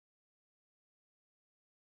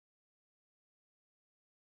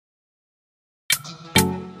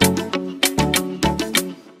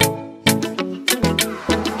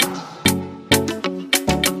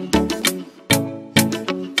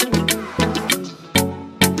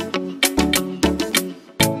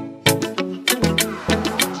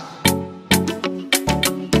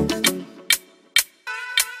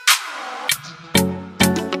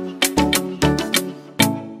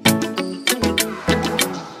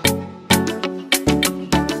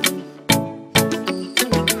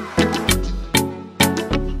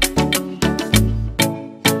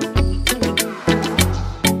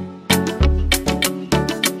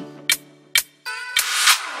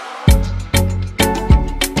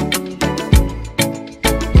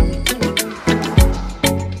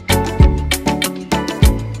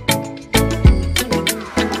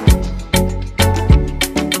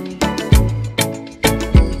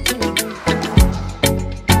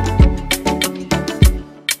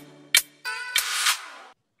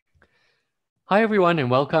Hi, everyone, and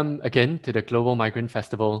welcome again to the Global Migrant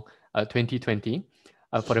Festival 2020.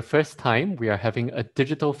 For the first time, we are having a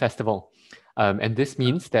digital festival. And this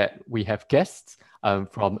means that we have guests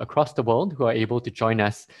from across the world who are able to join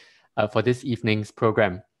us for this evening's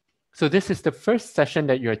program. So this is the first session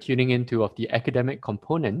that you're tuning into of the academic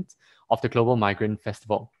component of the Global Migrant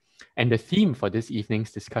Festival. And the theme for this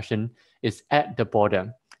evening's discussion is At the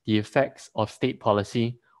Border, the Effects of State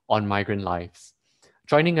Policy on Migrant Lives.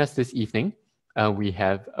 Joining us this evening, we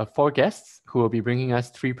have 4 guests who will be bringing us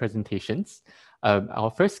 3 presentations. Our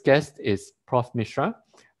first guest is Prof. Mishra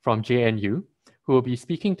from JNU, who will be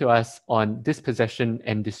speaking to us on dispossession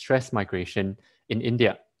and distress migration in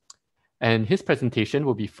India. And his presentation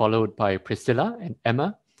will be followed by Priscilla and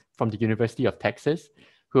Emma from the University of Texas,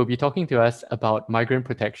 who will be talking to us about migrant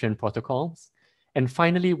protection protocols. And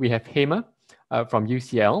finally, we have Hema from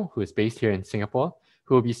UCL, who is based here in Singapore,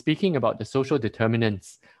 who will be speaking about the social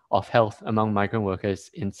determinants of health among migrant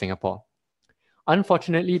workers in Singapore.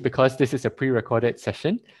 Unfortunately, because this is a pre-recorded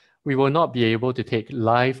session, we will not be able to take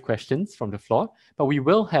live questions from the floor, but we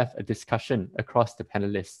will have a discussion across the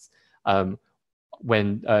panelists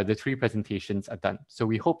when the 3 presentations are done. So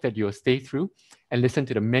we hope that you'll stay through and listen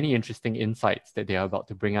to the many interesting insights that they are about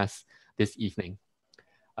to bring us this evening.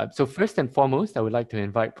 So first and foremost, I would like to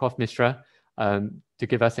invite Prof. Mishra to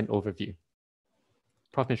give us an overview.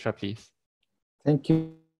 Prof. Mishra, please. Thank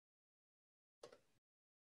you.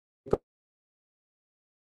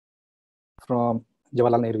 From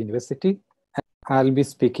Jawaharlal Nehru University. I'll be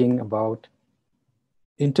speaking about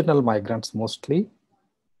internal migrants mostly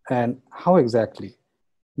and how exactly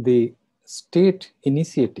the state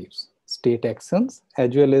initiatives, state actions,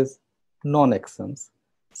 as well as non-actions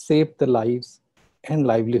shape the lives and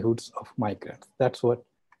livelihoods of migrants. That's what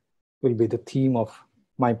will be the theme of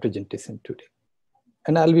my presentation today.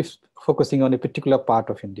 And I'll be focusing on a particular part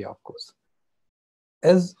of India, of course.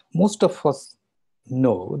 As most of us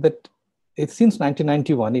know that since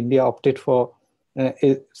 1991, India opted for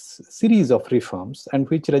a series of reforms and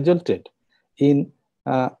which resulted in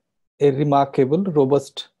a remarkable,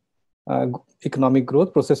 robust economic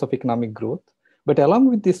growth, process of economic growth. But along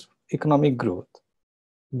with this economic growth,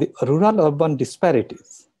 the rural-urban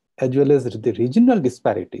disparities, as well as the regional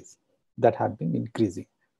disparities that have been increasing.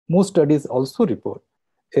 Most studies also report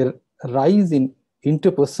a rise in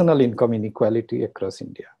interpersonal income inequality across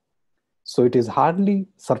India. So it is hardly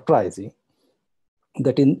surprising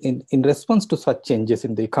that in response to such changes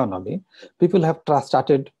in the economy, people have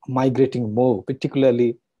started migrating more,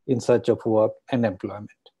 particularly in search of work and employment.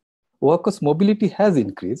 Workers' mobility has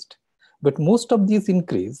increased, but most of this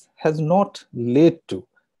increase has not led to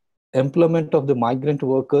employment of the migrant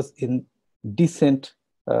workers in decent,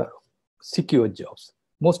 secure jobs.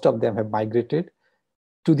 Most of them have migrated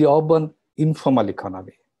to the urban informal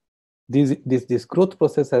economy. This growth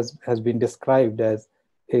process has been described as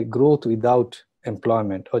a growth without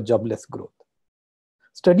employment or jobless growth.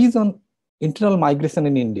 Studies on internal migration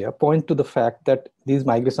in India point to the fact that these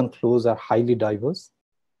migration flows are highly diverse.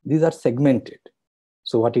 These are segmented.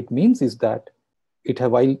 So what it means is that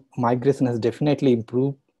while migration has definitely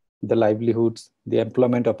improved the livelihoods, the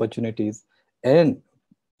employment opportunities, and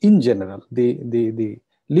in general, the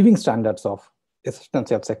living standards of a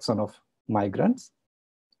substantial section of migrants,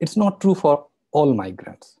 it's not true for all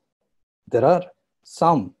migrants. There are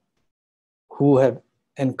some who have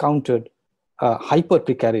encountered hyper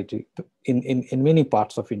precarity in many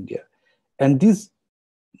parts of India. And these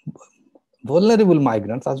vulnerable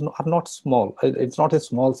migrants are not small. It's not a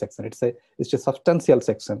small section. It's a substantial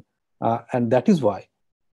section. And that is why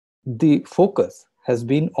the focus has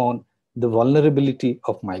been on the vulnerability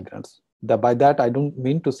of migrants. By that, I don't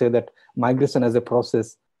mean to say that migration as a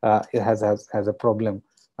process has a problem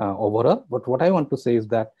overall. But what I want to say is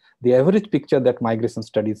that the average picture that migration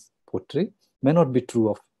studies portray may not be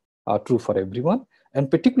true for everyone,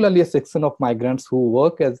 and particularly a section of migrants who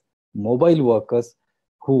work as mobile workers,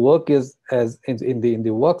 who work as in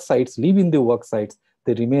the work sites, live in the work sites,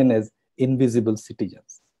 they remain as invisible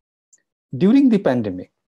citizens. During the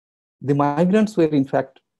pandemic, the migrants were in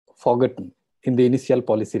fact forgotten in the initial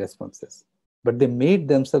policy responses, but they made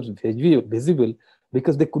themselves visible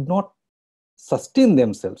because they could not sustain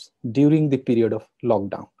themselves during the period of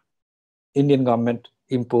lockdown. Indian government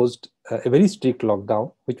imposed a very strict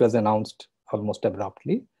lockdown, which was announced almost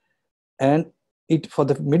abruptly. And for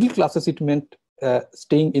the middle classes, it meant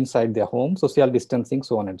staying inside their home, social distancing,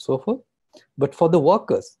 so on and so forth. But for the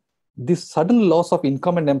workers, this sudden loss of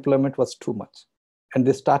income and employment was too much. And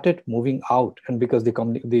they started moving out. And because the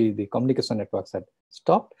communication networks had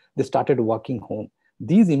stopped, they started working home.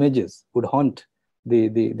 These images would haunt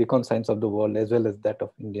the conscience of the world as well as that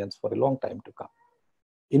of Indians for a long time to come.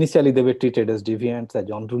 Initially, they were treated as deviants, as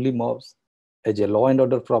unruly mobs, as a law and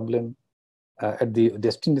order problem at the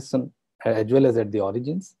destination as well as at the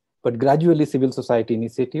origins. But gradually, civil society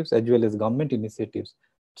initiatives as well as government initiatives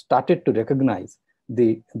started to recognize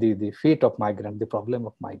the fate of migrants, the problem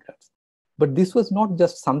of migrants. But this was not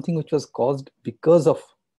just something which was caused because of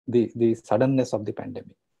the suddenness of the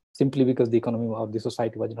pandemic, simply because the economy of the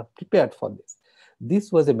society was not prepared for this.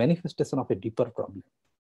 This was a manifestation of a deeper problem.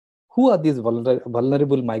 Who are these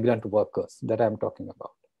vulnerable migrant workers that I'm talking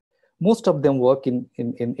about? Most of them work in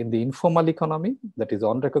the informal economy that is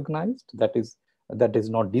unrecognized, that is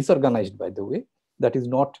not disorganized, by the way, that is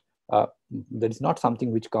not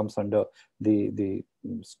something which comes under the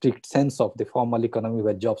strict sense of the formal economy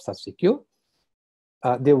where jobs are secure.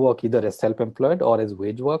 They work either as self-employed or as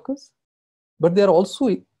wage workers, but they are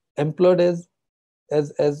also employed as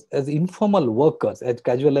informal workers, as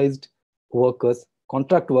casualized workers,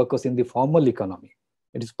 contract workers in the formal economy.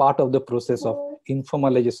 It is part of the process of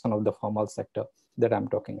informalization of the formal sector that I'm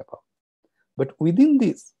talking about. But within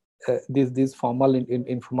this formal and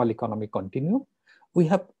informal economy continuum, we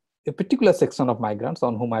have a particular section of migrants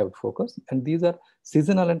on whom I would focus, and these are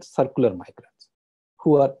seasonal and circular migrants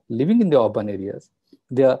who are living in the urban areas.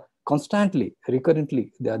 They are constantly,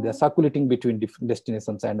 recurrently, they are circulating between different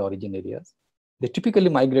destinations and origin areas. They typically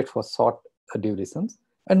migrate for short durations,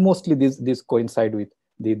 and mostly these coincide with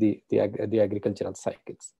the agricultural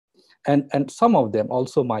cycles. And some of them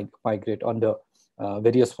also migrate under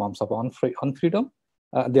various forms of unfreedom.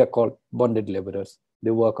 They are called bonded laborers.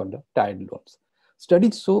 They work under tied loans.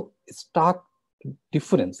 Studies show a stark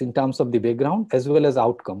difference in terms of the background as well as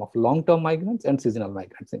outcome of long-term migrants and seasonal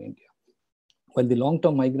migrants in India. While the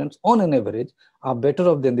long-term migrants, on an average, are better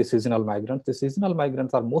off than the seasonal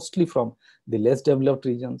migrants are mostly from the less developed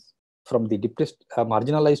regions, from the depressed,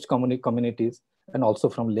 marginalized communities, and also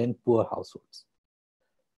from land-poor households.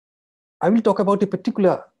 I will talk about a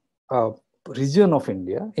particular region of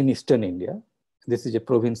India, in eastern India. This is a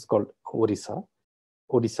province called Odisha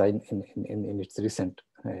in its recent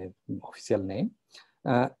official name.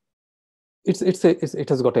 It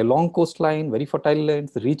has got a long coastline, very fertile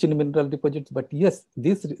lands, rich in mineral deposits. But yes,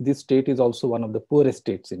 this state is also one of the poorest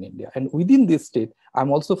states in India. And within this state,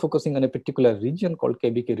 I'm also focusing on a particular region called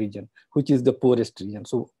KBK region, which is the poorest region.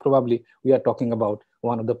 So probably we are talking about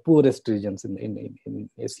one of the poorest regions in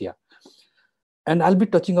Asia. And I'll be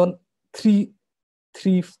touching on three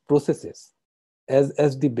processes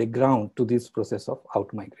as the background to this process of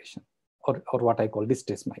outmigration, or what I call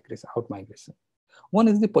distress migration, outmigration. One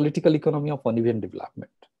is the political economy of uneven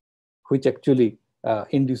development, which actually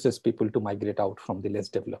induces people to migrate out from the less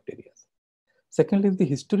developed areas. Secondly, is the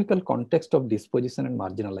historical context of disposition and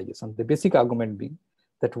marginalization. The basic argument being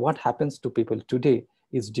that what happens to people today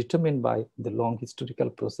is determined by the long historical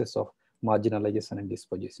process of marginalization and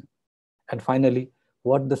disposition. And finally,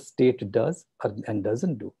 what the state does and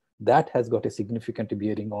doesn't do, that has got a significant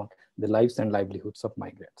bearing on the lives and livelihoods of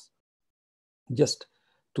migrants. Just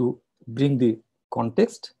to bring the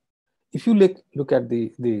context, if you look at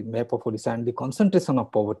the map of Odisha and the concentration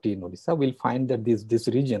of poverty in Odisha, we'll find that this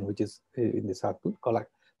region, which is in the circle,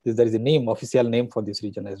 there is a name, official name for this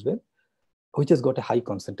region as well, which has got a high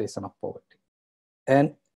concentration of poverty.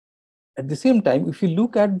 And at the same time, if you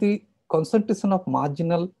look at the concentration of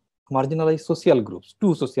marginalized social groups,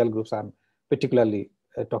 two social groups I'm particularly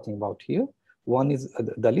talking about here. One is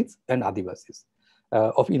Dalits and Adivasis.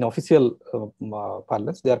 In official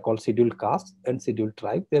parlance, they are called scheduled caste and scheduled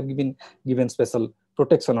tribe. They are given special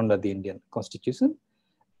protection under the Indian Constitution.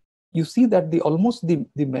 You see that almost the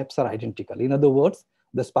maps are identical. In other words,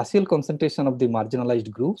 the spatial concentration of the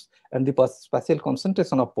marginalized groups and the spatial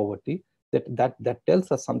concentration of poverty, that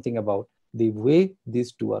tells us something about the way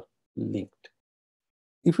these two are linked.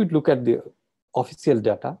 If we look at the official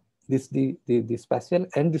data, the spatial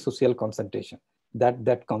and the social concentration,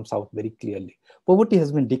 that comes out very clearly. Poverty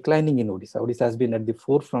has been declining in Odisha. Odisha has been at the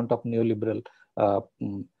forefront of neoliberal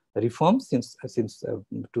reforms since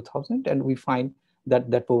 2000, and we find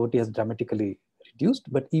that poverty has dramatically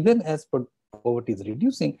reduced. But even as poverty is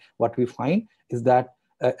reducing, what we find is that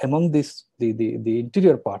among the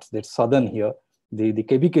interior parts, that southern here, the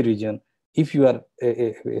KBK region, if you are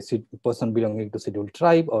a person belonging to scheduled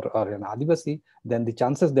tribe or an Adivasi, then the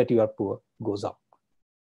chances that you are poor goes up.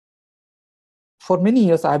 For many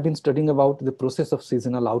years, I have been studying about the process of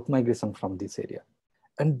seasonal outmigration from this area.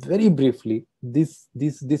 And very briefly, this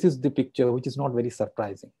is the picture, which is not very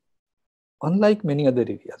surprising. Unlike many other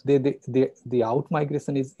areas, the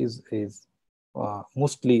outmigration is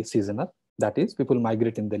mostly seasonal. That is, people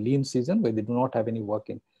migrate in the lean season where they do not have any work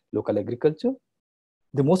in local agriculture.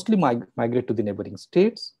 They mostly migrate to the neighboring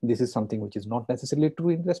states. This is something which is not necessarily true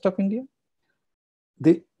in the rest of India.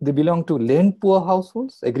 They belong to land poor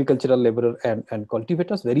households, agricultural laborer and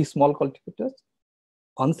cultivators, very small cultivators,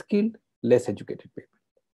 unskilled, less educated people.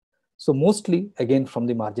 So mostly, again, from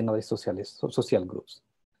the marginalized social groups.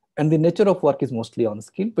 And the nature of work is mostly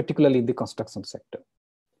unskilled, particularly in the construction sector.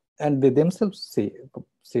 And they themselves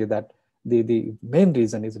say that the main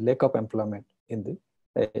reason is lack of employment in the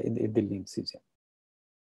lean season.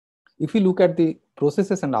 If we look at the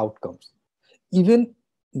processes and outcomes, even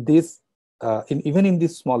this, even in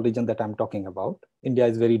this small region that I'm talking about, India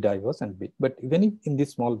is very diverse and big, but even in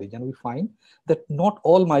this small region, we find that not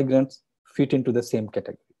all migrants fit into the same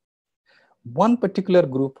category. One particular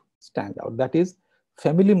group stand out, that is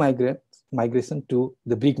family migration to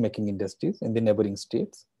the brick making industries in the neighboring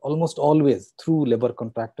states, almost always through labor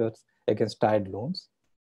contractors against tied loans.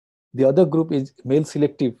 The other group is male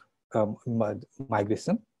selective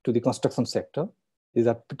migration to the construction sector. These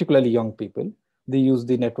are particularly young people. They use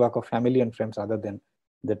the network of family and friends rather than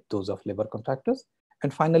those of labor contractors.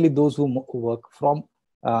 And finally, those who work from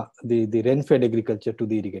the rain-fed agriculture to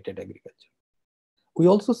the irrigated agriculture. We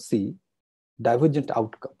also see divergent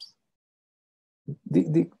outcomes.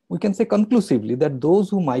 We can say conclusively that those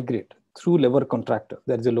who migrate through labor contractors,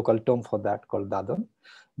 there is a local term for that called dadan,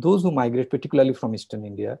 those who migrate particularly from Eastern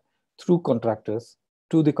India through contractors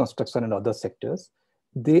to the construction and other sectors,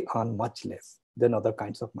 they earn much less than other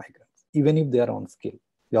kinds of migrants, even if they are unskilled.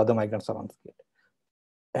 The other migrants are unskilled.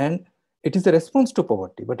 And it is a response to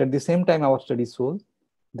poverty, but at the same time, our study shows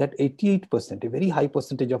that 88%, a very high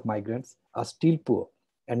percentage of migrants are still poor.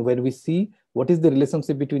 And when we see what is the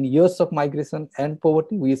relationship between years of migration and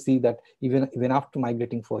poverty, we see that even after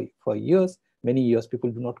migrating for years, many years,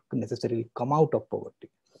 people do not necessarily come out of poverty.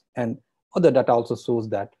 And other data also shows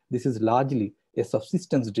that this is largely a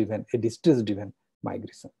subsistence-driven, a distress-driven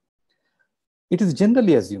migration. It is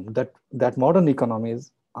generally assumed that modern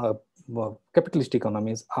economies, capitalist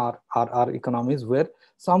economies, are economies where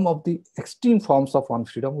some of the extreme forms of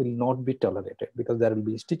unfreedom will not be tolerated, because there will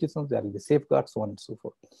be institutions, there will be safeguards, so on and so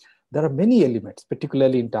forth. There are many elements,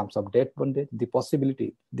 particularly in terms of debt bondage, the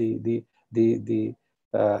possibility, the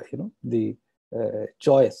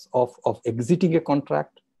choice of exiting a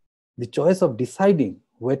contract, the choice of deciding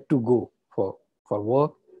where to go for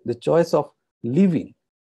work, the choice of leaving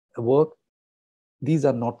work. These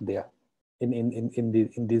are not there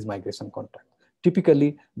in these migration contracts.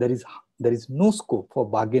 Typically, there is no scope for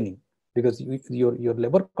bargaining, because your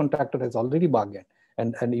labor contractor has already bargained,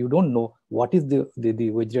 and you don't know what is the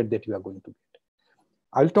wage rate that you are going to get.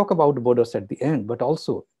 I'll talk about borders at the end, but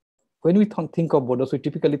also when we think of borders, we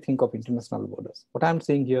typically think of international borders. What I'm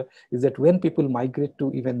saying here is that when people migrate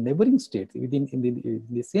to even neighboring states in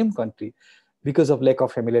the same country, because of lack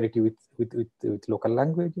of familiarity with local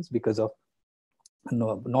languages, because of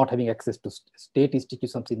not having access to state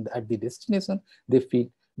institutions at the destination, they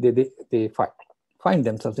find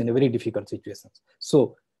themselves in a very difficult situation.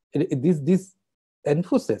 So this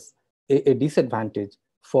enforces a disadvantage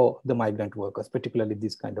for the migrant workers, particularly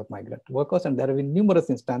these kind of migrant workers. And there have been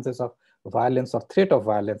numerous instances of violence or threat of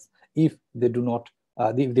violence if they do not,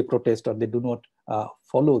 if they protest or they do not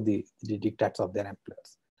follow the diktats of their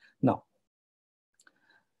employers. Now,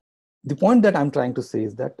 the point that I'm trying to say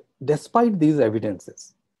is that despite these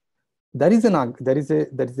evidences, there is an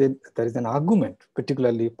argument,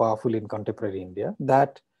 particularly powerful in contemporary India,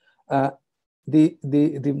 that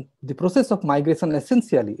the process of migration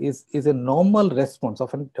essentially is a normal response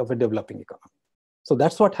of a developing economy. So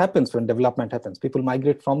that's what happens when development happens. People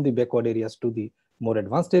migrate from the backward areas to the more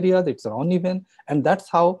advanced areas. It's uneven, and that's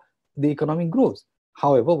how the economy grows.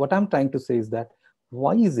 However, what I'm trying to say is that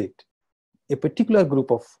why is it a particular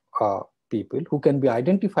group of people who can be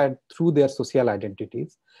identified through their social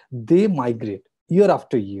identities, they migrate year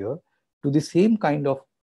after year to the same kind of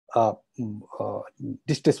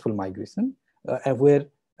distasteful migration, where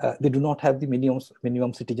they do not have the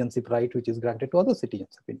minimum citizenship right, which is granted to other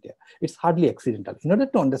citizens of India. It's hardly accidental. In order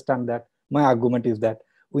to understand that, my argument is that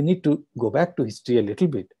we need to go back to history a little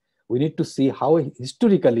bit. We need to see how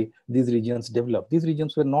historically these regions developed. These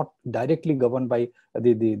regions were not directly governed by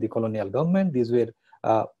the colonial government. These were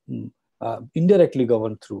indirectly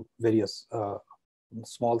governed through various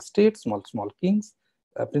small states, small kings,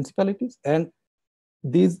 principalities, and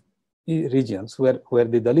these regions where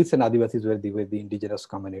the Dalits and Adivasis were the indigenous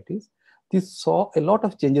communities. This saw a lot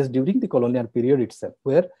of changes during the colonial period itself,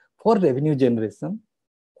 where for revenue generation,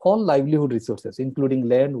 all livelihood resources, including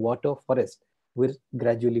land, water, forest, were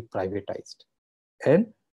gradually privatized. And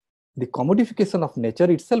the commodification of nature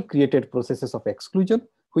itself created processes of exclusion,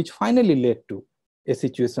 which finally led to a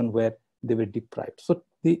situation where they were deprived. So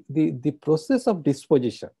the process of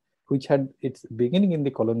dispossession, which had its beginning in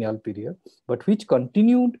the colonial period, but which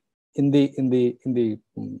continued in the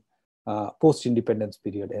post-independence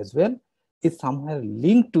period as well, is somehow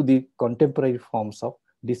linked to the contemporary forms of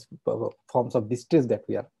distress that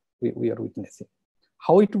we are witnessing.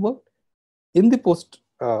 How it worked? In the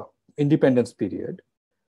post-independence period,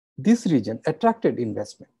 this region attracted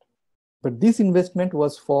investment, but this investment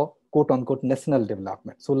was for quote-unquote national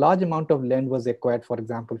development. So large amount of land was acquired, for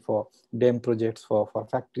example, for dam projects, for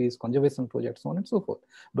factories, conservation projects, so on and so forth.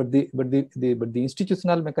 But the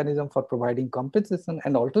institutional mechanism for providing compensation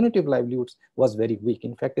and alternative livelihoods was very weak.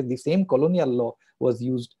 In fact, the same colonial law was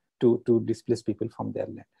used to displace people from their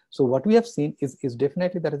land. So what we have seen is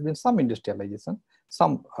definitely there has been some industrialization,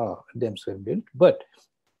 some dams were built, but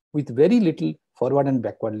with very little forward and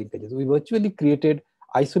backward linkages. We virtually created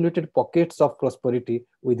isolated pockets of prosperity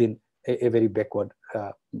within a very backward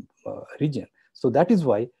region. So that is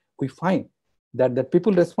why we find that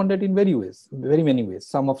people responded in very many ways.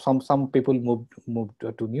 Some people moved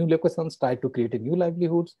to new locations, tried to create a new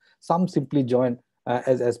livelihoods. Some simply joined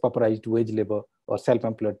as pauperized wage labor or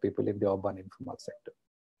self-employed people in the urban informal sector.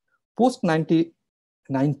 Post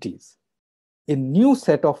 1990s, a new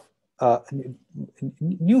set of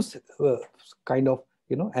kind of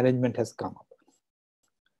arrangement has come up.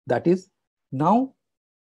 That is, now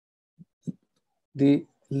the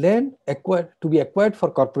land to be acquired for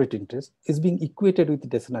corporate interest is being equated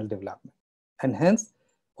with national development. And hence,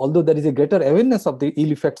 although there is a greater awareness of the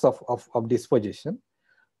ill effects of dispossession,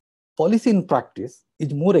 policy in practice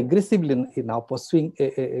is more aggressively now pursuing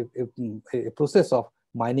a process of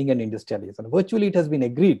mining and industrialization. Virtually, it has been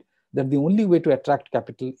agreed that the only way to attract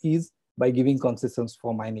capital is by giving concessions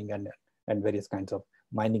for mining and various kinds of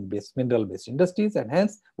mining-based, mineral-based industries, and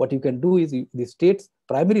hence what you can do is the state's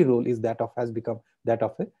primary role is has become that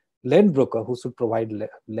of a land broker who should provide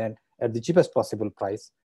land at the cheapest possible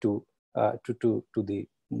price to the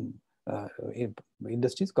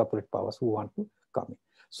industries, corporate powers who want to come in.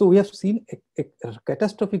 So we have seen a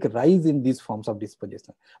catastrophic rise in these forms of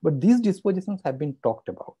dispossession, but these dispossessions have been talked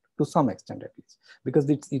about to some extent at least, because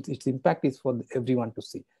its impact is for everyone to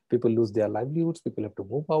see. People lose their livelihoods, people have to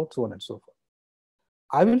move out, so on and so forth.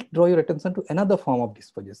 I will draw your attention to another form of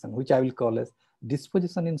dispossession, which I will call as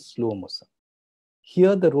dispossession in slow motion.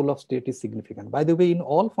 Here, the role of state is significant. By the way, in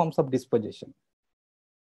all forms of dispossession,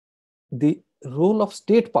 the role of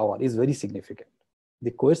state power is very significant.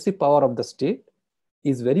 The coercive power of the state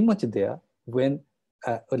is very much there when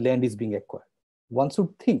a land is being acquired. One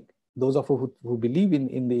should think, those of you who believe in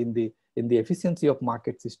the efficiency of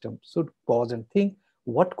market system should pause and think,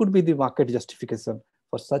 what could be the market justification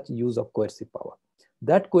for such use of coercive power?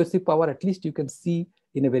 That coercive power, at least you can see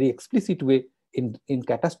in a very explicit way in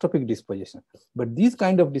catastrophic dispossession. But these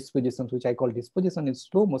kind of dispossessions, which I call dispossession in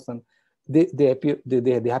slow motion, they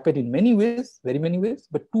happen in many ways, very many ways,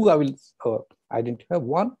 but two I will identify.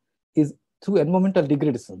 One is through environmental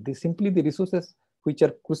degradation. Simply the resources which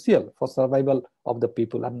are crucial for survival of the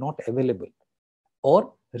people are not available,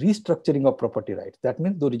 or restructuring of property rights. That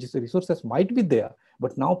means the resources might be there,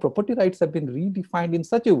 but now property rights have been redefined in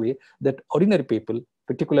such a way that ordinary people,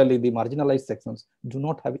 particularly the marginalized sections, do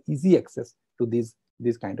not have easy access to these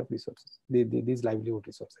kind of resources, these livelihood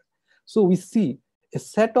resources. So we see a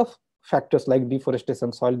set of factors like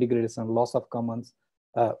deforestation, soil degradation, loss of commons,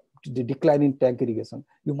 the decline in tank irrigation.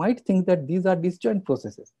 You might think that these are disjoint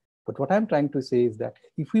processes. But what I'm trying to say is that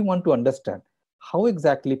if we want to understand how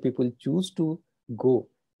exactly people choose to go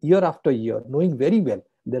year after year, knowing very well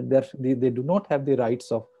that they do not have the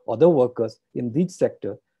rights of other workers in this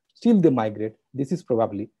sector, still they migrate, this is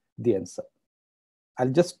probably the answer.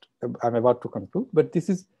 I'm about to conclude, but this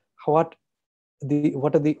is these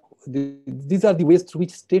are the ways through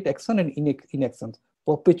which state action and inactions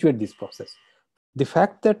perpetuate this process. The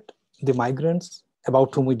fact that the migrants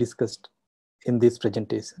about whom we discussed in this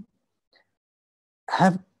presentation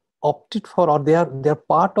have opted for, or they are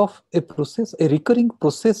part of a process, a recurring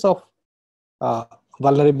process of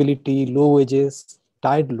vulnerability, low wages,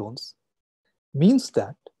 tied loans, means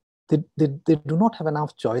that they do not have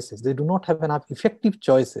enough choices. They do not have enough effective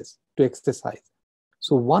choices to exercise.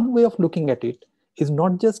 So one way of looking at it is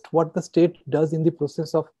not just what the state does in the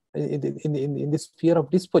process of in the sphere of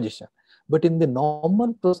dispossession, but in the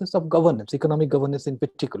normal process of governance, economic governance in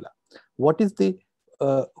particular. What is the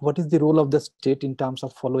role of the state in terms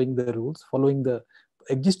of following the rules, following the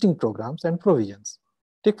existing programs and provisions?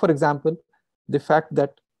 Take, for example, the fact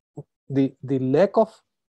that the lack of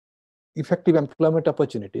effective employment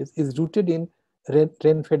opportunities is rooted in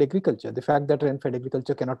rain-fed agriculture. The fact that rain-fed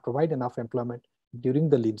agriculture cannot provide enough employment during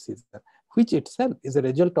the lean season, which itself is a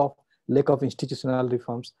result of lack of institutional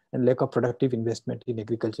reforms, and lack of productive investment in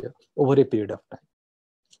agriculture over a period of time.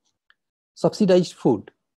 Subsidized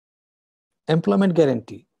food, employment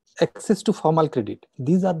guarantee, access to formal credit,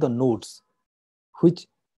 these are the nodes which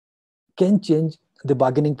can change the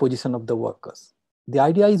bargaining position of the workers. The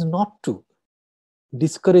idea is not to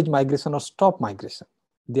discourage migration or stop migration.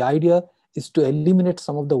 The idea is to eliminate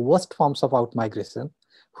some of the worst forms of out-migration,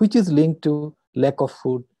 which is linked to lack of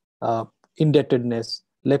food, indebtedness,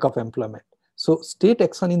 lack of employment. So state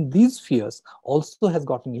action in these spheres also has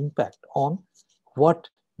got an impact on what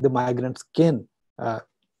the migrants can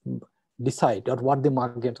decide, or what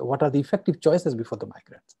are the effective choices before the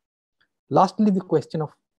migrants. Lastly, the question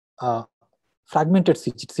of fragmented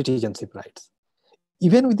citizenship rights.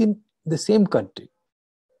 Even within the same country,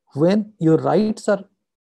 when your rights are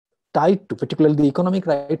tied to, particularly the economic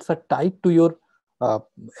rights are tied to your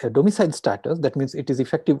domicile status, that means it is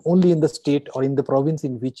effective only in the state or in the province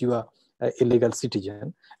in which you are a legal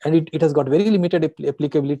citizen, and it has got very limited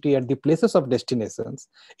applicability at the places of destinations,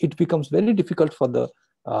 it becomes very difficult for the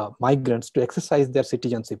migrants to exercise their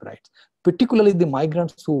citizenship rights, particularly the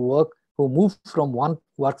migrants who move from one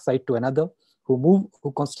work site to another, who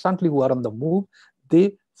are on the move.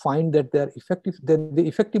 They find that they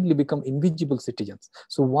effectively become invisible citizens.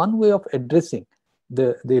 So one way of addressing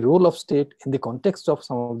the role of state in the context of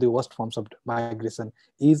some of the worst forms of migration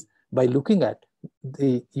is by looking at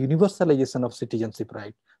the universalization of citizenship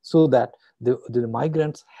right, so that the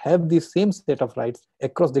migrants have the same set of rights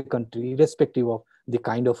across the country, irrespective of the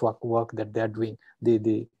kind of work that they are doing,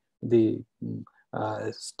 the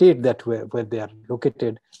state that where they are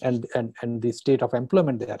located, and the state of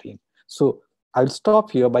employment they are in. So I'll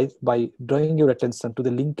stop here by drawing your attention to the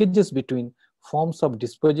linkages between forms of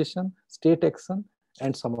dispossession, state action,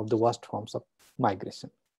 and some of the worst forms of migration.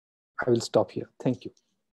 I will stop here. Thank you.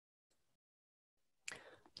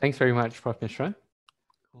 Thanks very much, Prof. Mishra.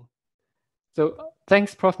 So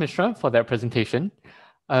thanks, Prof. Mishra, for that presentation.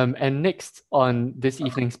 And next on this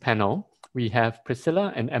evening's panel, we have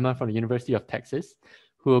Priscilla and Emma from the University of Texas,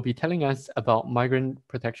 who will be telling us about Migrant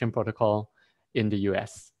Protection Protocol in the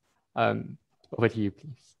US. Over to you,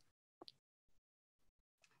 please.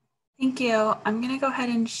 Thank you. I'm going to go ahead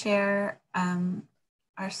and share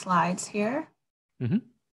our slides here. Mm-hmm.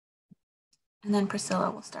 And then Priscilla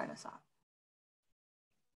will start us off.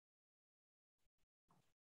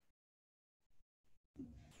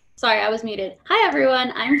 Sorry, I was muted. Hi,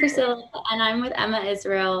 everyone. I'm Priscilla, and I'm with Emma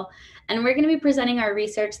Israel. And we're going to be presenting our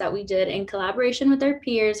research that we did in collaboration with our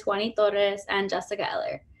peers, Juani Torres and Jessica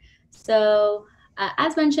Eller. So,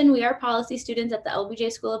 as mentioned, we are policy students at the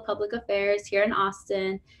LBJ School of Public Affairs here in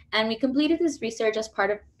Austin, and we completed this research as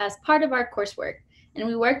part of our coursework. And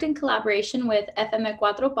we worked in collaboration with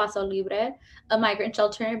FM4 Paso Libre, a migrant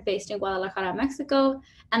shelter based in Guadalajara, Mexico,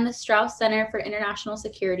 and the Strauss Center for International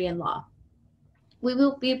Security and Law. We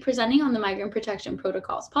will be presenting on the Migrant Protection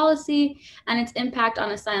Protocol's policy and its impact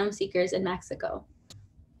on asylum seekers in Mexico.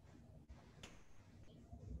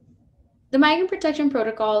 The Migrant Protection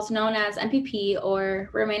Protocols, known as MPP or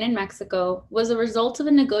Remain in Mexico, was a result of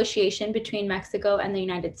a negotiation between Mexico and the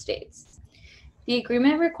United States. The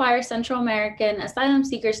agreement requires Central American asylum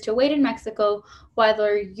seekers to wait in Mexico while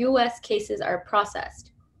their U.S. cases are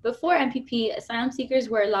processed. Before MPP, asylum seekers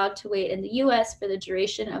were allowed to wait in the U.S. for the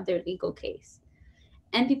duration of their legal case.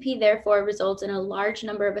 MPP therefore results in a large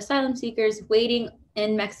number of asylum seekers waiting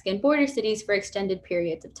in Mexican border cities for extended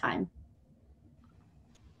periods of time.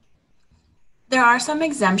 There are some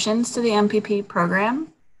exemptions to the MPP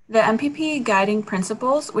program. The MPP Guiding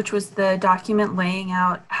Principles, which was the document laying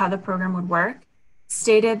out how the program would work,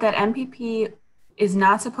 stated that MPP is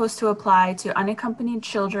not supposed to apply to unaccompanied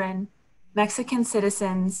children, Mexican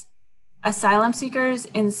citizens, asylum seekers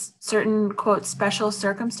in certain, quote, special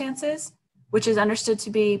circumstances, which is understood to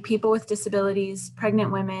be people with disabilities,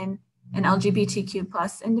 pregnant women, and LGBTQ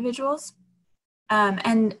plus individuals.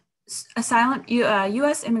 And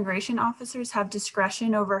U.S. immigration officers have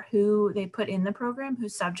discretion over who they put in the program,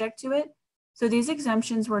 who's subject to it. So these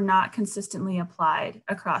exemptions were not consistently applied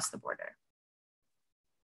across the border.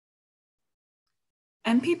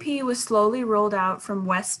 MPP was slowly rolled out from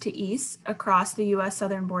west to east across the U.S.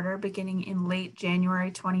 southern border beginning in late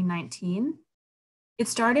January 2019. It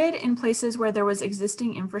started in places where there was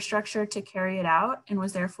existing infrastructure to carry it out and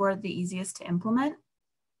was therefore the easiest to implement.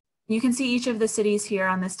 You can see each of the cities here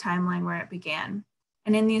on this timeline where it began.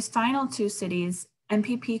 And in these final two cities,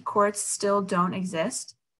 MPP courts still don't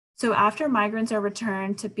exist. So after migrants are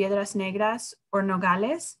returned to Piedras Negras or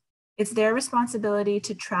Nogales, it's their responsibility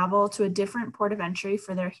to travel to a different port of entry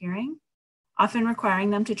for their hearing, often requiring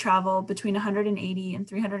them to travel between 180 and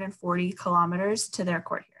 340 kilometers to their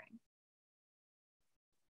court hearing.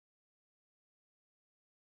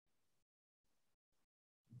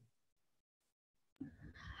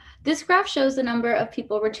 This graph shows the number of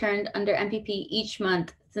people returned under MPP each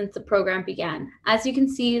month since the program began. As you can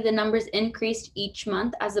see, the numbers increased each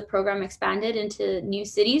month as the program expanded into new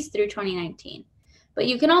cities through 2019. But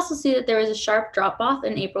you can also see that there was a sharp drop-off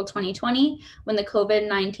in April 2020 when the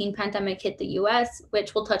COVID-19 pandemic hit the US,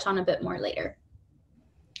 which we'll touch on a bit more later.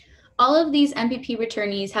 All of these MPP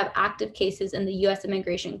returnees have active cases in the US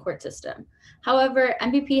immigration court system. However,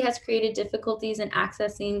 MPP has created difficulties in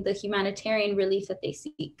accessing the humanitarian relief that they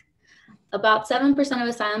seek. About 7% of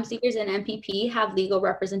asylum seekers in MPP have legal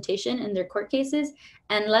representation in their court cases,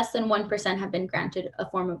 and less than 1% have been granted a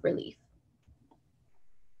form of relief.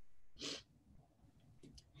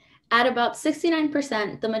 At about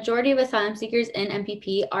 69%, the majority of asylum seekers in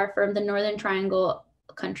MPP are from the Northern Triangle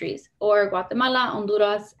countries, or Guatemala,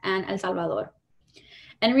 Honduras, and El Salvador.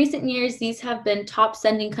 In recent years, these have been top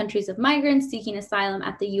sending countries of migrants seeking asylum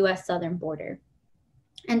at the US southern border.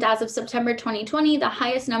 And as of September 2020, the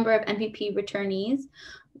highest number of MPP returnees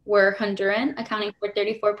were Honduran, accounting for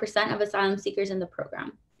 34% of asylum seekers in the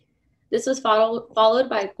program. This was followed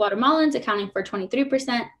by Guatemalans, accounting for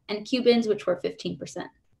 23%, and Cubans, which were 15%.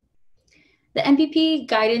 The MPP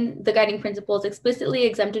guiding principles explicitly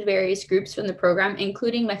exempted various groups from the program,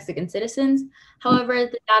 including Mexican citizens. However,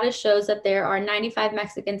 the data shows that there are 95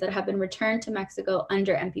 Mexicans that have been returned to Mexico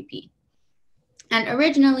under MPP. And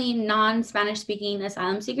originally, non-Spanish speaking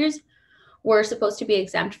asylum seekers were supposed to be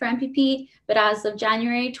exempt for MPP, but as of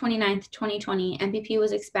January 29th, 2020, MPP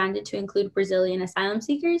was expanded to include Brazilian asylum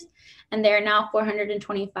seekers, and there are now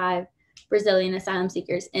 425 Brazilian asylum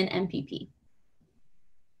seekers in MPP.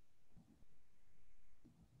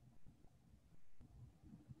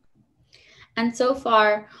 And so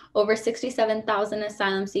far, over 67,000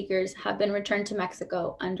 asylum seekers have been returned to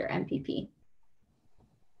Mexico under MPP.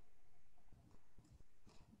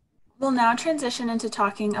 We'll now transition into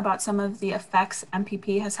talking about some of the effects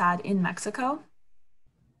MPP has had in Mexico.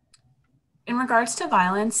 In regards to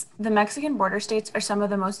violence, the Mexican border states are some of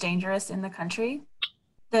the most dangerous in the country.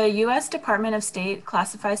 The US Department of State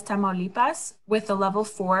classifies Tamaulipas with a level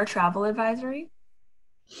 4 travel advisory,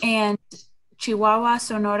 and Chihuahua,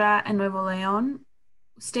 Sonora, and Nuevo León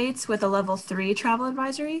states with a level 3 travel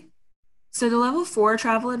advisory. So the level 4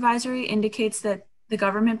 travel advisory indicates that the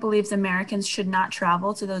government believes Americans should not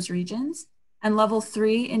travel to those regions, and level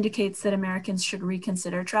 3 indicates that Americans should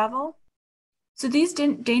reconsider travel. So these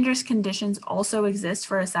dangerous conditions also exist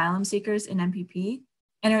for asylum seekers in MPP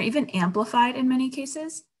and are even amplified in many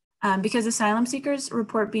cases because asylum seekers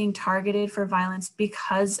report being targeted for violence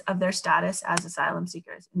because of their status as asylum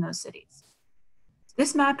seekers in those cities.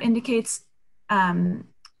 This map indicates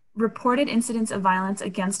reported incidents of violence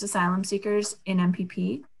against asylum seekers in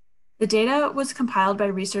MPP. The data was compiled by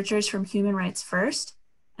researchers from Human Rights First,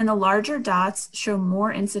 and the larger dots show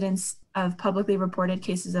more incidents of publicly reported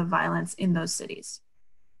cases of violence in those cities.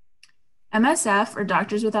 MSF, or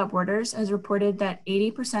Doctors Without Borders, has reported that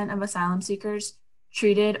 80% of asylum seekers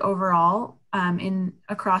treated overall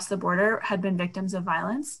across the border had been victims of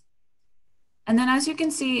violence. And then as you can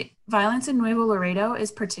see, violence in Nuevo Laredo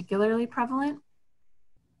is particularly prevalent.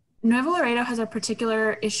 Nuevo Laredo has a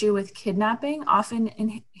particular issue with kidnapping, often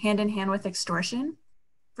hand in hand with extortion.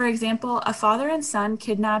 For example, a father and son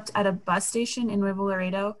kidnapped at a bus station in Nuevo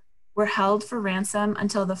Laredo were held for ransom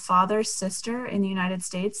until the father's sister in the United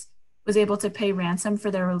States was able to pay ransom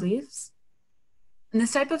for their release. And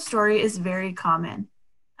this type of story is very common.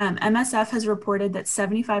 MSF has reported that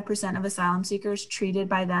 75% of asylum seekers treated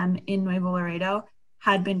by them in Nuevo Laredo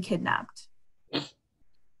had been kidnapped.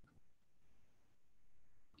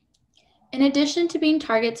 In addition to being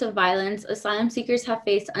targets of violence, asylum seekers have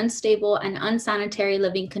faced unstable and unsanitary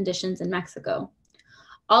living conditions in Mexico.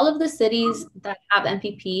 All of the cities that have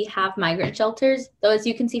MPP have migrant shelters, though as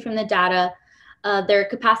you can see from the data, their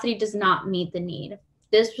capacity does not meet the need.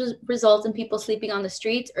 This results in people sleeping on the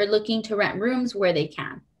streets or looking to rent rooms where they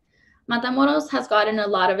can. Matamoros has gotten a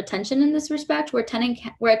lot of attention in this respect, where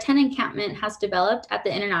a tent encampment has developed at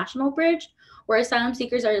the International Bridge, where asylum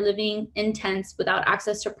seekers are living in tents without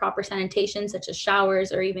access to proper sanitation, such as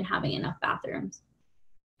showers or even having enough bathrooms.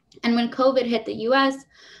 And when COVID hit the US,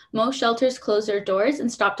 most shelters closed their doors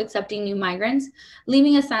and stopped accepting new migrants,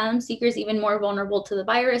 leaving asylum seekers even more vulnerable to the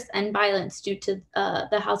virus and violence due to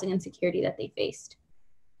the housing insecurity that they faced.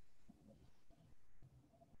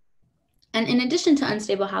 And in addition to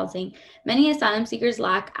unstable housing, many asylum seekers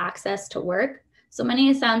lack access to work. So many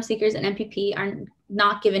asylum seekers in MPP are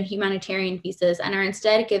not given humanitarian visas and are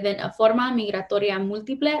instead given a Forma Migratoria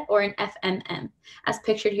Múltiple, or an FMM, as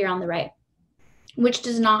pictured here on the right, which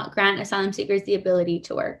does not grant asylum seekers the ability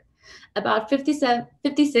to work. About 56%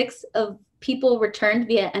 of people returned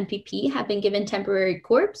via MPP have been given temporary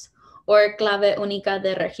CORPs, or Clave Única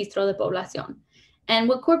de Registro de Población. And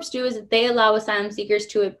what CORPs do is that they allow asylum seekers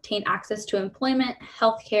to obtain access to employment,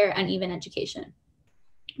 healthcare, and even education.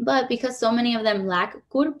 But because so many of them lack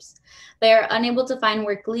CORPs, they are unable to find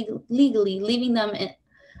work legally, leaving them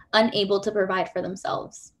unable to provide for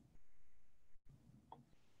themselves.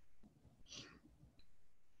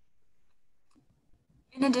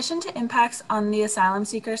 In addition to impacts on the asylum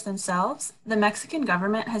seekers themselves, the Mexican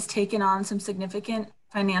government has taken on some significant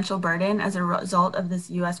financial burden as a result of this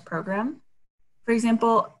US program. For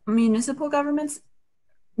example, municipal governments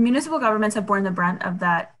have borne the brunt of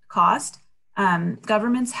that cost.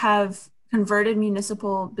 Governments have converted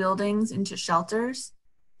municipal buildings into shelters.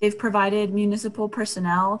 They've provided municipal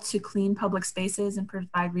personnel to clean public spaces and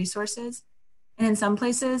provide resources. And in some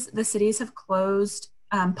places, the cities have closed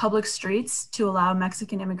public streets to allow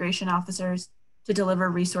Mexican immigration officers to deliver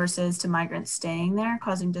resources to migrants staying there,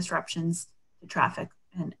 causing disruptions to traffic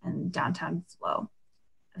and downtown flow.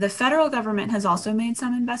 The federal government has also made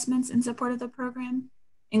some investments in support of the program,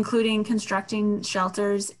 including constructing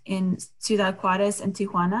shelters in Ciudad Juarez and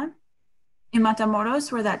Tijuana. In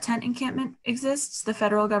Matamoros, where that tent encampment exists, the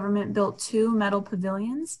federal government built 2 metal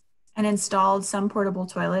pavilions and installed some portable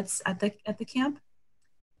toilets at the camp.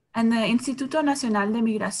 And the Instituto Nacional de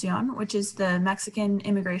Migración, which is the Mexican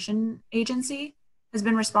immigration agency, has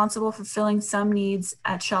been responsible for filling some needs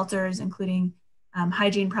at shelters, including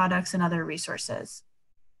hygiene products and other resources.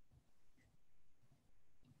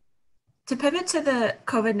 To pivot to the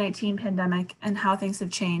COVID-19 pandemic and how things have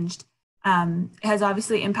changed, it has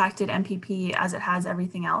obviously impacted MPP as it has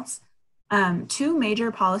everything else. 2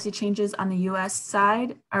 major policy changes on the US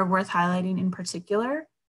side are worth highlighting in particular.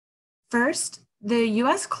 First, the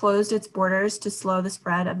US closed its borders to slow the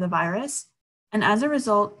spread of the virus. And as a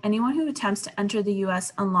result, anyone who attempts to enter the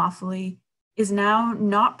US unlawfully is now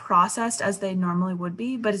not processed as they normally would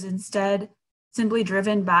be, but is instead simply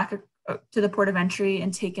driven back to the port of entry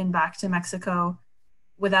and taken back to Mexico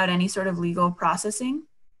without any sort of legal processing.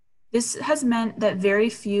 This has meant that very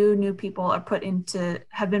few new people have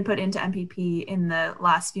been put into MPP in the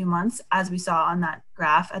last few months, as we saw on that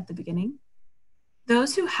graph at the beginning.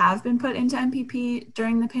 Those who have been put into MPP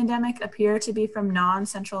during the pandemic appear to be from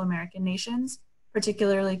non-Central American nations,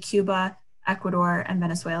 particularly Cuba, Ecuador, and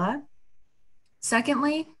Venezuela.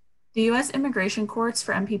 Secondly, the US immigration courts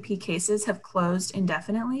for MPP cases have closed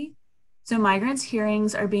indefinitely. So migrants'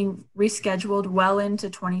 hearings are being rescheduled well into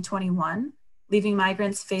 2021, leaving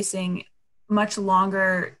migrants facing much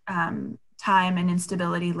longer time and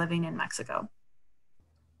instability living in Mexico.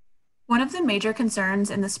 One of the major concerns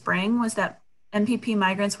in the spring was that MPP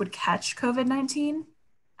migrants would catch COVID-19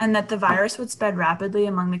 and that the virus would spread rapidly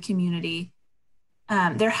among the community.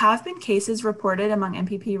 There have been cases reported among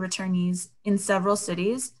MPP returnees in several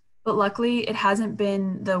cities, but luckily it hasn't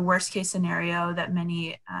been the worst case scenario that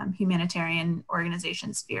many humanitarian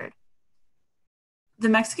organizations feared. The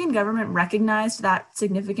Mexican government recognized that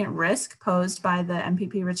significant risk posed by the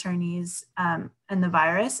MPP returnees and the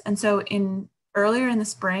virus. And so earlier in the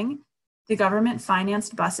spring, the government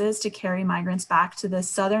financed buses to carry migrants back to the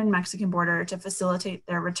southern Mexican border to facilitate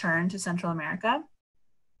their return to Central America.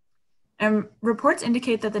 And reports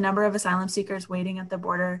indicate that the number of asylum seekers waiting at the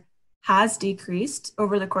border has decreased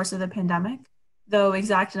over the course of the pandemic, though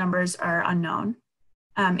exact numbers are unknown.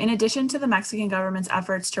 In addition to the Mexican government's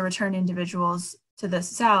efforts to return individuals to the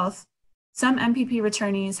south, some MPP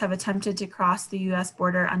returnees have attempted to cross the US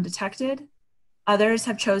border undetected. Others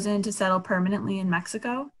have chosen to settle permanently in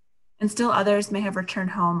Mexico, and still others may have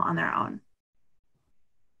returned home on their own.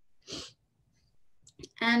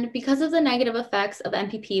 And because of the negative effects of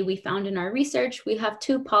MPP we found in our research, we have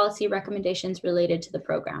 2 policy recommendations related to the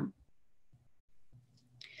program.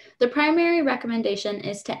 The primary recommendation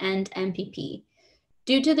is to end MPP.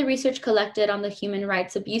 Due to the research collected on the human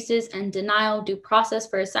rights abuses and denial due process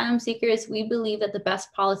for asylum seekers, we believe that the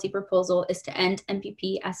best policy proposal is to end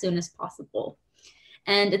MPP as soon as possible.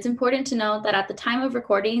 And it's important to note that at the time of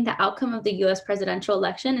recording, the outcome of the US presidential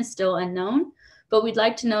election is still unknown, but we'd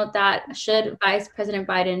like to note that should Vice President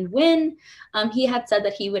Biden win, he had said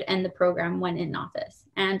that he would end the program when in office.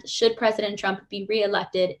 And should President Trump be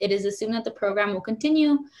reelected, it is assumed that the program will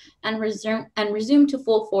continue and resume to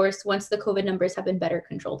full force once the COVID numbers have been better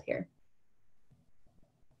controlled here.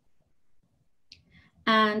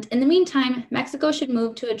 And in the meantime, Mexico should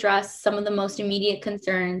move to address some of the most immediate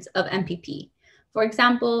concerns of MPP. For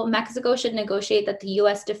example, Mexico should negotiate that the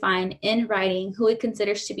US define in writing who it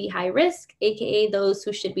considers to be high risk, aka those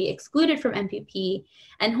who should be excluded from MPP,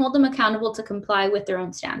 and hold them accountable to comply with their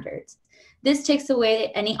own standards. This takes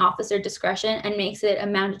away any officer discretion and makes it a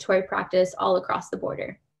mandatory practice all across the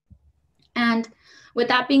border. And with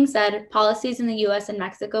that being said, policies in the US and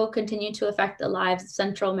Mexico continue to affect the lives of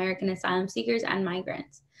Central American asylum seekers and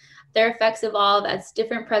migrants. Their effects evolve as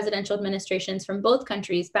different presidential administrations from both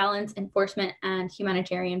countries balance enforcement and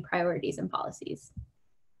humanitarian priorities and policies.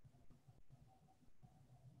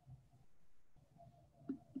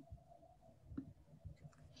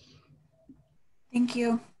 Thank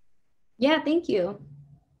you. Yeah, thank you.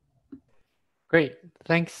 Great,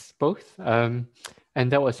 thanks both. And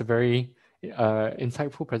that was a very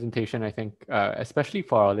insightful presentation, I think, especially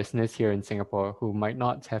for our listeners here in Singapore who might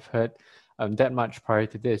not have heard that much prior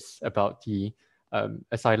to this about the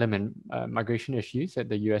asylum and migration issues at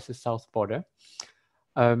the US's south border.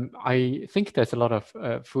 I think there's a lot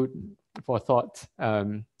of food for thought,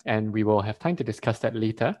 and we will have time to discuss that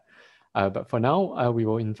later. But for now, we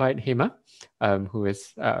will invite Hema, who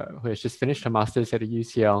has just finished her master's at the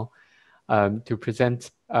UCL, to present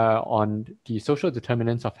on the social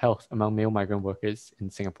determinants of health among male migrant workers in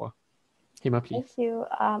Singapore. Hema, please. Thank you.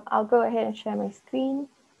 I'll go ahead and share my screen.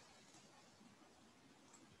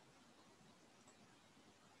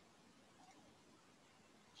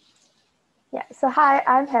 Yeah, so hi,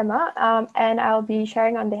 I'm Hema, and I'll be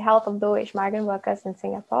sharing on the health of low-wage migrant workers in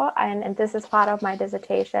Singapore, and this is part of my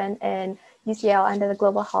dissertation in UCL under the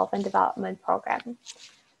Global Health and Development Program.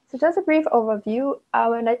 So just a brief overview,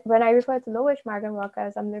 when I refer to low-wage migrant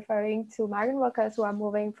workers, I'm referring to migrant workers who are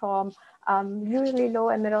moving from usually low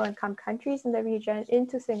and middle income countries in the region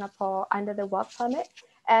into Singapore under the work permit.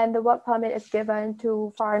 And the work permit is given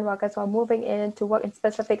to foreign workers who are moving in to work in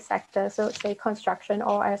specific sectors, so say construction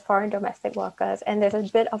or as foreign domestic workers. And there's a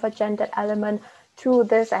bit of a gendered element to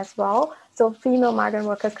this as well. So female migrant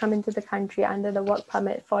workers come into the country under the work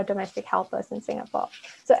permit for domestic helpers in Singapore.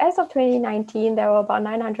 So as of 2019, there were about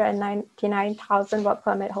 999,000 work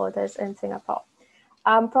permit holders in Singapore.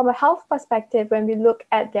 From a health perspective, when we look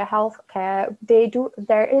at their health care,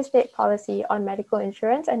 there is state policy on medical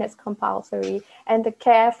insurance and it's compulsory. And the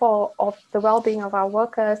care of the well-being of our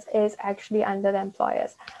workers is actually under the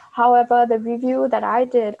employers. However, the review that I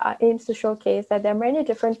did aims to showcase that there are many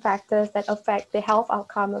different factors that affect the health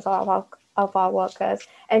outcomes of our workers.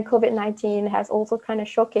 And COVID-19 has also kind of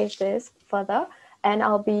showcased this further. And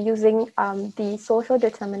I'll be using the social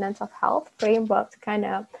determinants of health framework to kind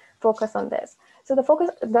of focus on this. So the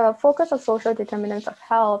focus of social determinants of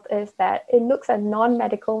health is that it looks at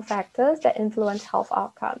non-medical factors that influence health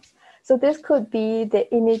outcomes. So this could be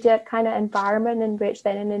the immediate kind of environment in which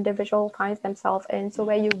then an individual finds themselves in. So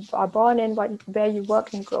where you are born in, where you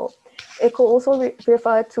work and grow. It could also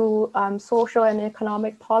refer to social and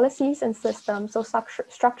economic policies and systems, so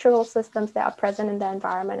structural systems that are present in the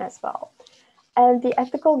environment as well. And the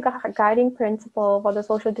ethical guiding principle for the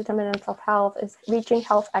social determinants of health is reaching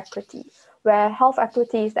health equity, where health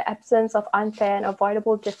equity is the absence of unfair and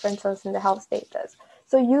avoidable differences in the health status.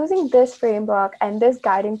 So using this framework and this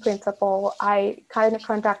guiding principle, I kind of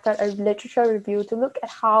conducted a literature review to look at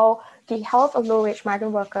how the health of low-wage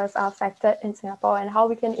migrant workers are affected in Singapore and how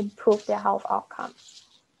we can improve their health outcomes.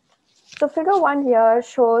 So figure 1 here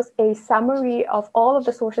shows a summary of all of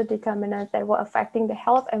the social determinants that were affecting the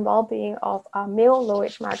health and well-being of male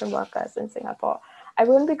low-wage migrant workers in Singapore. I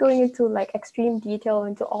won't be going into like extreme detail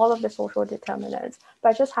into all of the social determinants,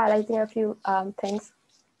 but just highlighting a few things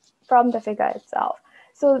from the figure itself.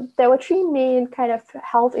 So there were 3 main kind of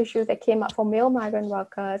health issues that came up for male migrant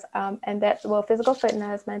workers, and that were physical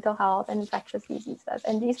fitness, mental health, and infectious diseases.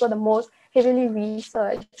 And these were the most heavily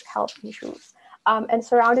researched health issues. And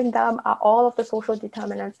surrounding them are all of the social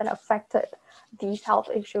determinants that affected these health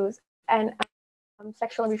issues. And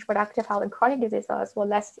sexual and reproductive health and chronic diseases were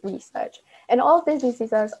less researched. And all of these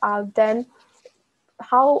diseases are then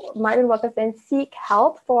how migrant workers then seek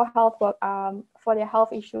help for for their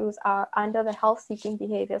health issues are under the health-seeking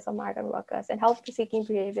behaviors of migrant workers. And health-seeking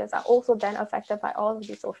behaviors are also then affected by all of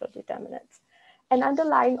these social determinants. And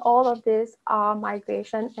underlying all of this are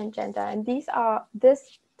migration and gender. And these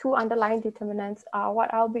 2 underlying determinants are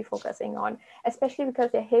what I'll be focusing on, especially because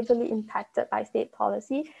they're heavily impacted by state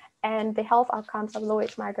policy, and the health outcomes of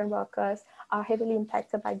low-wage migrant workers are heavily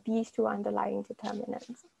impacted by these 2 underlying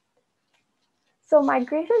determinants. So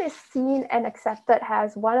migration is seen and accepted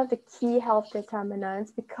as one of the key health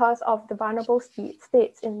determinants because of the vulnerable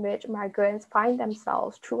states in which migrants find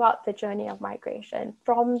themselves throughout the journey of migration,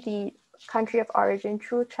 from the country of origin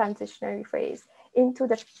through transitionary phase into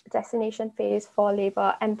the destination phase for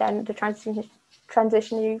labor, and then the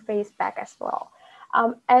transitionary phase back as well.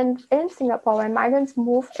 And in Singapore, when migrants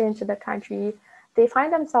move into the country, they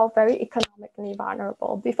find themselves very economically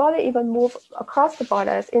vulnerable. Before they even move across the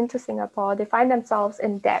borders into Singapore, they find themselves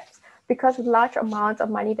in debt because of large amounts of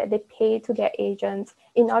money that they pay to their agents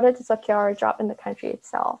in order to secure a job in the country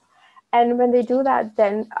itself. And when they do that,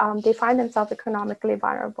 then they find themselves economically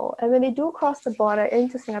vulnerable. And when they do cross the border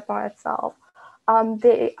into Singapore itself,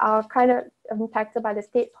 they are kind of impacted by the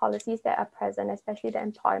state policies that are present, especially the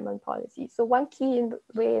employment policies. So one key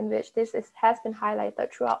way in which this has been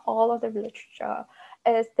highlighted throughout all of the literature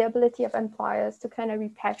is the ability of employers to kind of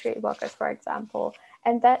repatriate workers, for example,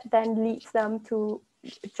 and that then leads them to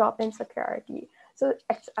job insecurity. So,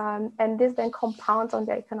 and this then compounds on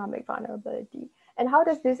their economic vulnerability. And how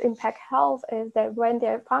does this impact health is that when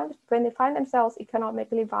they find themselves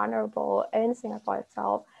economically vulnerable in Singapore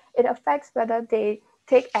itself, it affects whether they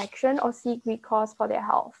take action or seek recourse for their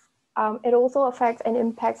health. It also affects and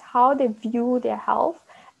impacts how they view their health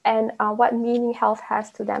and what meaning health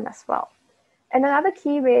has to them as well. And another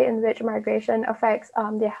key way in which migration affects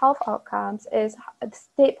their health outcomes is the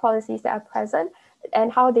state policies that are present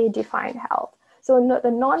and how they define health. So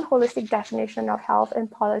the non-holistic definition of health and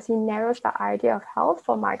policy narrows the idea of health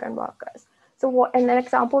for migrant workers. So an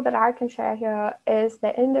example that I can share here is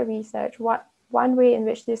that in the research, one way in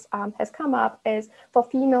which this has come up is for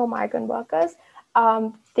female migrant workers,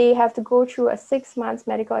 they have to go through a 6 months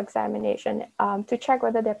medical examination to check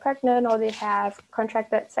whether they're pregnant or they have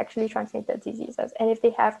contracted sexually transmitted diseases. And if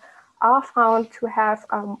they are found to have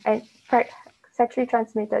sexually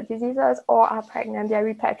transmitted diseases or are pregnant, they are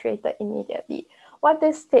repatriated immediately. What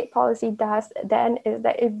this state policy does then is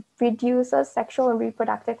that it reduces sexual and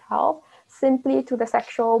reproductive health simply to the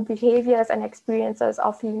sexual behaviors and experiences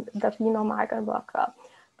of the female migrant worker.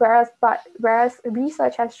 Whereas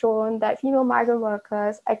research has shown that female migrant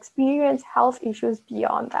workers experience health issues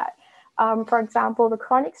beyond that. For example, the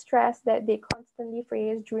chronic stress that they constantly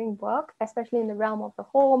face during work, especially in the realm of the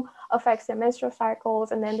home, affects their menstrual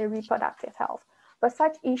cycles and then their reproductive health. But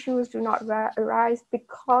such issues do not arise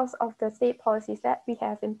because of the state policies that we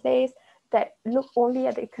have in place that look only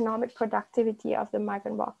at the economic productivity of the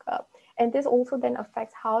migrant worker. And this also then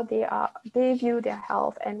affects how they view their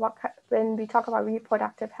health and when we talk about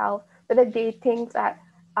reproductive health, whether they think that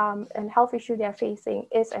a health issue they're facing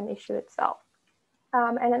is an issue itself.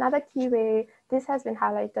 And another key way this has been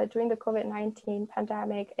highlighted during the COVID-19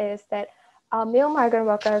 pandemic is that male migrant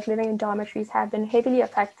workers living in dormitories have been heavily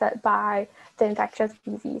affected by the infectious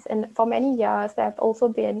disease. And for many years, there have also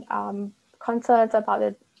been concerns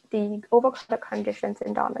about the overcrowded conditions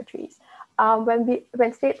in dormitories.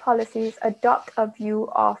 When state policies adopt a view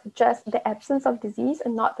of just the absence of disease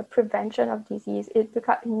and not the prevention of disease, it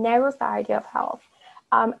narrows the idea of health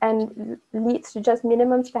and leads to just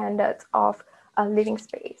minimum standards of living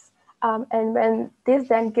space. And when this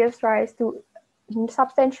then gives rise to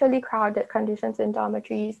substantially crowded conditions in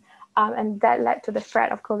dormitories, and that led to the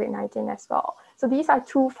spread of COVID-19 as well. So these are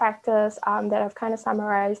two factors that I've kind of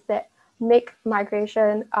summarized that make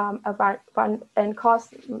migration and cause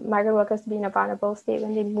migrant workers to be in a vulnerable state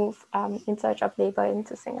when they move in search of labor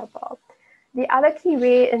into Singapore. The other key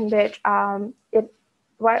way in which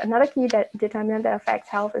another key determinant that affects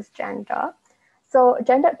health is gender. So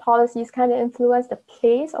gendered policies kind of influence the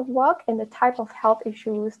place of work and the type of health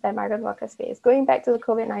issues that migrant workers face. Going back to the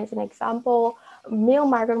COVID-19 example, male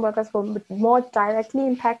migrant workers were more directly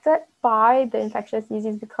impacted by the infectious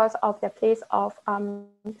disease because of their place of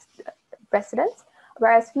residence,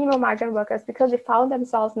 whereas female migrant workers, because they found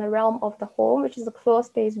themselves in the realm of the home, which is a closed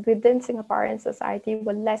space within Singaporean society,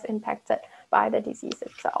 were less impacted by the disease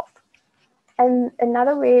itself. And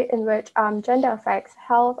another way in which gender affects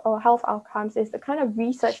health or health outcomes is the kind of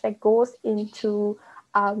research that goes into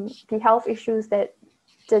the health issues that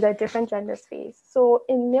the different genders face. So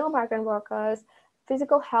in male migrant workers,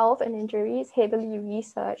 physical health and injury is heavily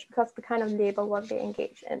researched because of the kind of labor work they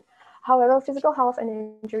engage in. However, physical health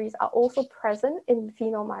and injuries are also present in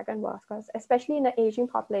female migrant workers, especially in the aging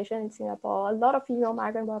population in Singapore. A lot of female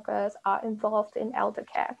migrant workers are involved in elder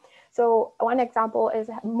care. So one example is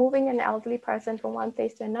moving an elderly person from one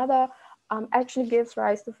place to another actually gives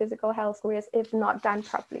rise to physical health risks if not done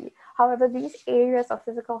properly. However, these areas of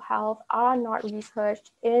physical health are not researched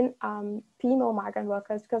in female migrant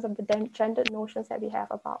workers because of the gendered notions that we have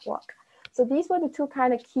about work. So these were the two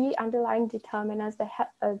kind of key underlying determinants that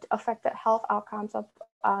affected health outcomes of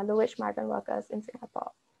low-wage migrant workers in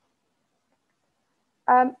Singapore.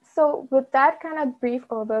 So with that kind of brief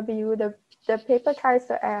overview, the paper tries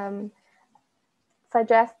to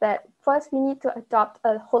suggests that first we need to adopt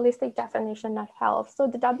a holistic definition of health. So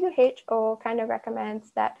the WHO kind of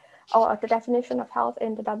recommends that, or the definition of health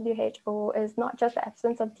in the WHO is not just the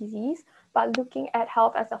absence of disease, but looking at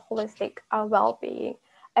health as a holistic well-being.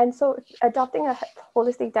 And so adopting a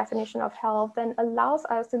holistic definition of health then allows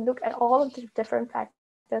us to look at all of the different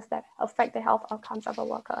factors that affect the health outcomes of a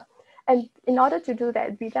worker. And in order to do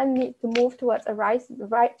that, we then need to move towards a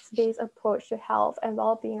rights-based approach to health and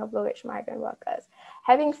well-being of low-wage migrant workers.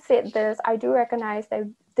 Having said this, I do recognize that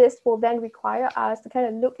this will then require us to kind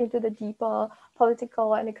of look into the deeper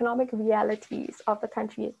political and economic realities of the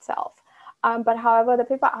country itself. But however, the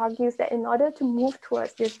paper argues that in order to move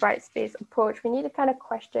towards this rights-based approach, we need to kind of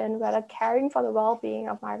question whether caring for the well-being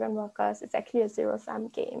of migrant workers is actually a zero-sum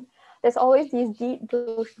game. There's always this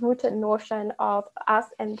deep-rooted notion of us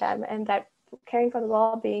and them, and that caring for the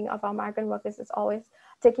well-being of our migrant workers is always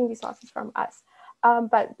taking resources from us.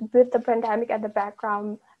 But with the pandemic at the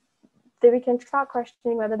background, we can start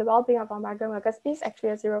questioning whether the well-being of our migrant workers is actually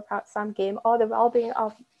a zero-sum game, or the well-being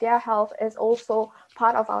of their health is also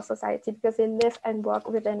part of our society because they live and work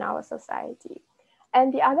within our society.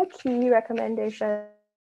 And the other key recommendation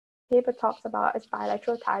the paper talks about is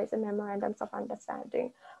bilateral ties and memorandums of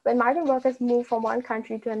understanding. When migrant workers move from one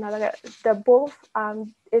country to another,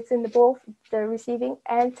 it's in both the receiving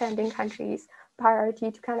and sending countries' priority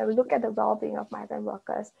to kind of look at the well-being of migrant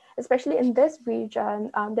workers. Especially in this region,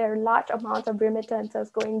 there are large amounts of remittances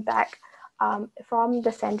going back from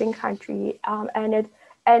the sending country. And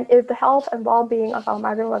if the health and well-being of our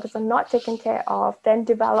migrant workers are not taken care of, then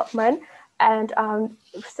development and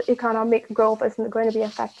economic growth is going to be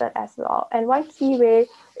affected as well. And one key way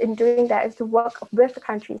in doing that is to work with the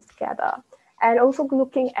countries together, and also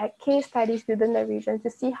looking at case studies within the region to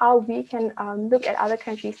see how we can look at other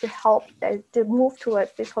countries to help to move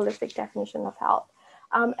towards this holistic definition of health.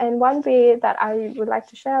 And one way that I would like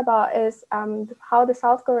to share about is how the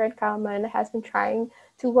South Korean government has been trying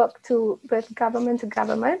to work with government to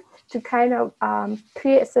government to kind of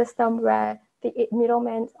create a system where the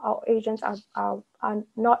middlemen or agents are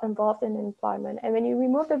not involved in employment. And when you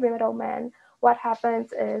remove the middleman, what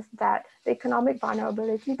happens is that the economic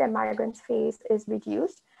vulnerability that migrants face is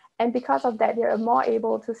reduced. And because of that, they're more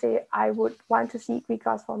able to say, I would want to seek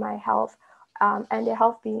recourse for my health, and their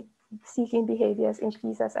health seeking behaviors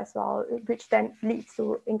increases as well, which then leads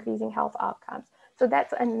to increasing health outcomes. So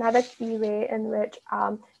that's another key way in which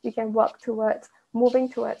we can work towards moving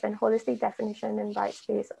towards a holistic definition and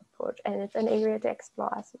rights-based approach. And it's an area to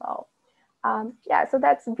explore as well. Yeah, so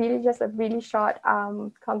that's really just a really short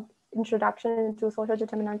introduction into social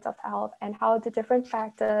determinants of health and how the different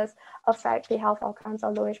factors affect the health outcomes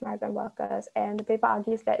of low-wage migrant workers. And the paper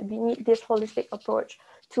argues that we need this holistic approach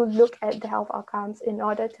to look at the health outcomes in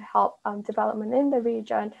order to help development in the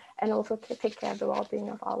region and also to take care of the well-being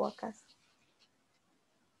of our workers.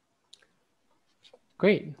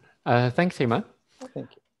 Great. Thanks, Hema. Thank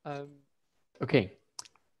you. Okay.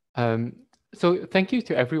 So thank you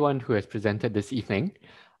to everyone who has presented this evening.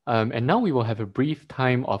 And now we will have a brief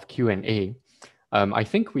time of Q&A. I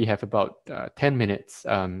think we have about 10 minutes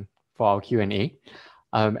for our Q&A.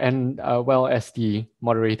 Well, as the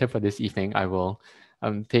moderator for this evening, I will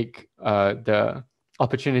take the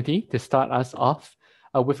opportunity to start us off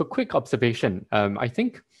with a quick observation. I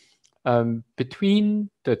think between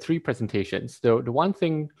the three presentations, the one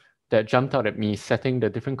thing that jumped out at me, setting the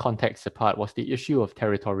different contexts apart, was the issue of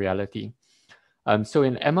territoriality. So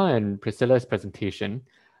in Emma and Priscilla's presentation,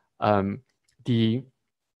 the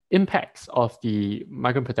impacts of the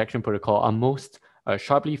Migrant Protection Protocol are most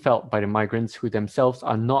sharply felt by the migrants who themselves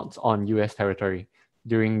are not on US territory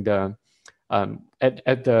during the,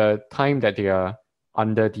 at the time that they are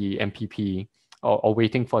under the MPP or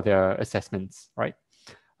waiting for their assessments, right?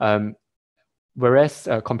 Whereas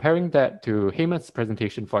comparing that to Hema's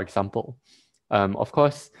presentation, for example, of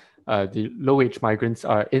course, the low-wage migrants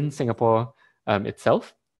are in Singapore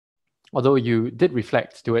itself, although you did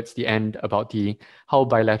reflect towards the end about how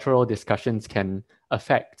bilateral discussions can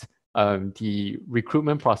affect the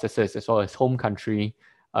recruitment processes as well as home country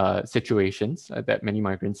situations that many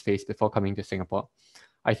migrants face before coming to Singapore.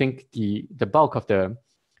 I think the bulk of the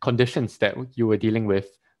conditions that you were dealing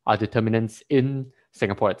with are determinants in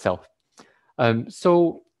Singapore itself.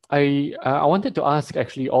 So I wanted to ask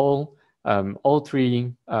actually all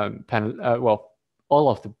three all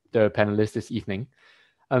of the panelists this evening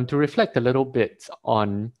to reflect a little bit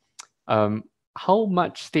on how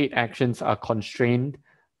much state actions are constrained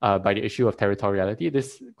by the issue of territoriality.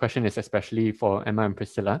 This question is especially for Emma and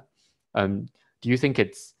Priscilla. Do you think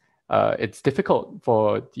it's difficult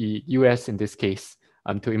for the US in this case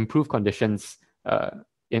to improve conditions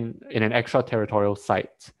in an extraterritorial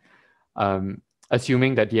site,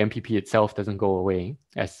 assuming that the MPP itself doesn't go away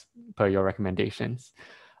as per your recommendations.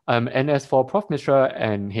 And as for Prof. Mishra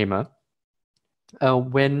and Hema,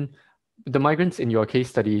 when the migrants in your case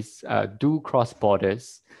studies do cross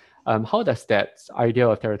borders, how does that idea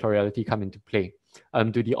of territoriality come into play?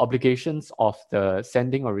 Do the obligations of the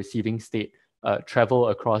sending or receiving state travel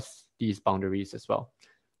across these boundaries as well?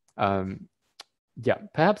 Yeah,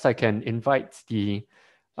 perhaps I can invite the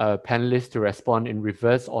panelists to respond in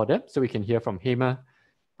reverse order so we can hear from Hema,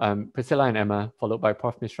 Priscilla and Emma, followed by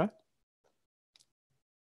Prof. Mishra.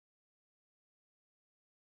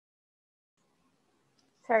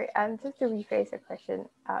 Sorry, just to rephrase the question,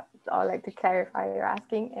 or like to clarify, you're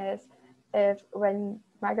asking is if when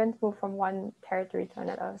migrants move from one territory to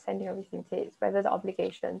another, sending or receiving states, whether the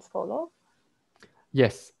obligations follow?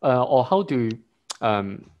 Yes, or how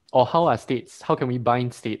are states, how can we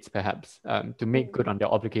bind states perhaps to make good on their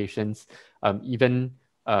obligations, even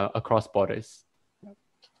across borders?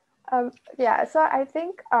 Yeah, so I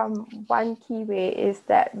think one key way is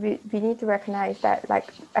that we need to recognize that,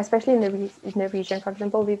 like, especially in the region, for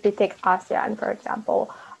example, if they take ASEAN, for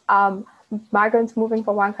example, migrants moving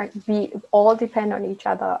from one country, we all depend on each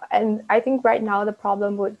other. And I think right now the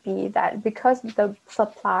problem would be that because the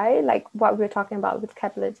supply, like what we're talking about with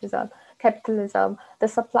capitalism, the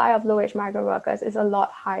supply of low-wage migrant workers is a lot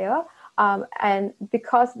higher. And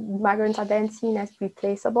because migrants are then seen as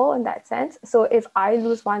replaceable in that sense. So if I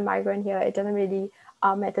lose one migrant here, it doesn't really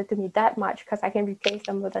matter to me that much because I can replace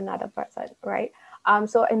them with another person, right?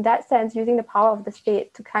 So in that sense, using the power of the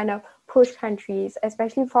state to kind of push countries,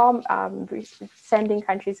 especially from sending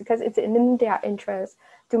countries, because it's in their interest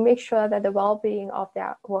to make sure that the well-being of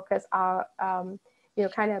their workers are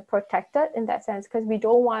kind of protected in that sense, because we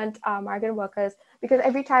don't want migrant workers, because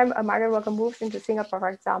every time a migrant worker moves into Singapore, for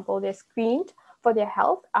example, they're screened for their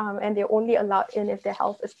health and they're only allowed in if their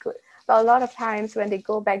health is good. But a lot of times when they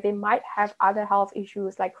go back, they might have other health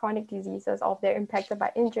issues like chronic diseases, or they're impacted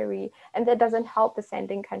by injury, and that doesn't help the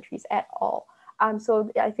sending countries at all. So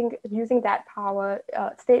I think using that power,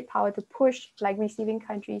 state power, to push like receiving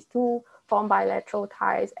countries to form bilateral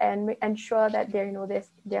ties and ensure that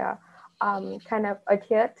they're kind of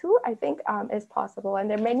adhered to, I think is possible. And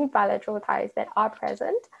there are many bilateral ties that are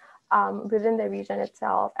present within the region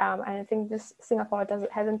itself. And I think Singapore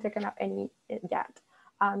hasn't taken up any yet.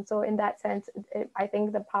 So in that sense, I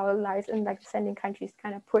think the power lies in like sending countries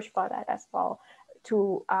kind of push for that as well,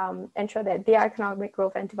 to ensure that their economic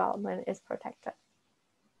growth and development is protected.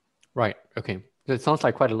 Right, okay. So it sounds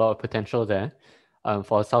like quite a lot of potential there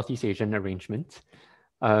for a Southeast Asian arrangement.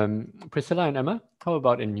 Priscilla and Emma, how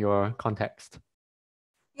about in your context?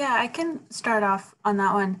 Yeah, I can start off on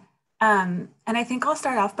that one. And I think I'll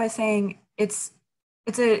start off by saying it's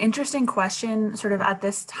an interesting question sort of at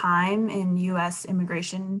this time in US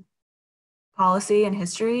immigration policy and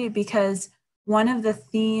history, because one of the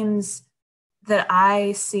themes that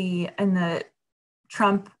I see in the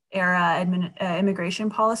Trump era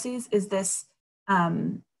immigration policies is this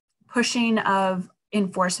pushing of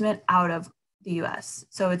enforcement out of the US.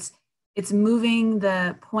 So it's moving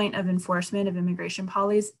the point of enforcement of immigration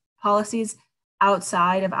policies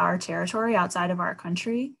outside of our territory, outside of our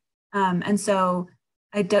country. And so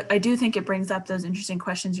I do think it brings up those interesting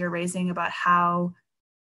questions you're raising about how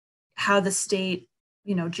the state,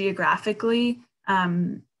 geographically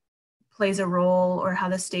plays a role, or how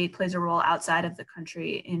the state plays a role outside of the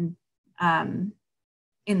country in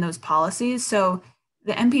those policies. So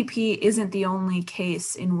the MPP isn't the only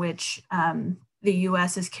case in which the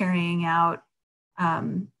US is carrying out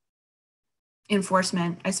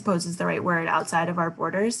enforcement, I suppose is the right word, outside of our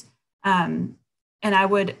borders. And I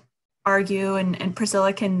would argue, and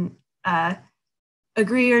Priscilla can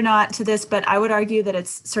agree or not to this, but I would argue that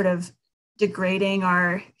it's sort of degrading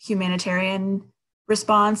our humanitarian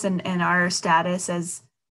response and our status as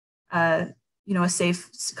a safe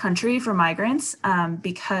country for migrants,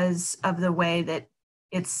 because of the way that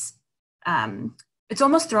it's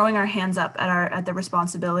almost throwing our hands up at the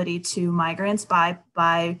responsibility to migrants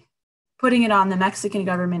by putting it on the Mexican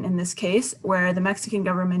government in this case, where the Mexican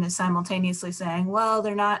government is simultaneously saying, well,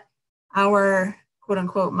 they're not our quote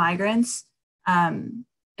unquote migrants. And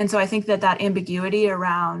so I think that ambiguity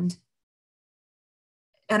around,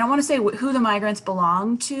 I don't want to say who the migrants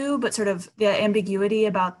belong to, but sort of the ambiguity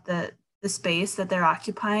about the space that they're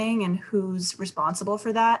occupying and who's responsible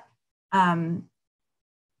for that,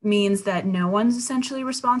 means that no one's essentially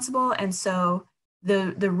responsible. And so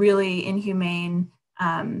the really inhumane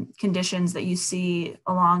conditions that you see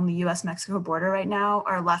along the US-Mexico border right now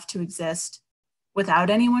are left to exist without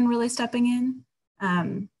anyone really stepping in.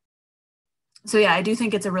 So yeah, I do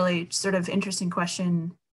think it's a really sort of interesting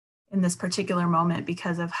question in this particular moment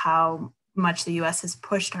because of how much the US has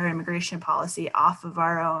pushed our immigration policy off of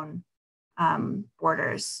our own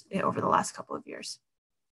borders over the last couple of years.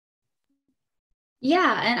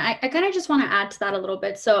 Yeah, and I kind of just want to add to that a little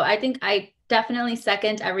bit. So I think I definitely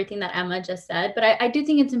second everything that Emma just said, but I do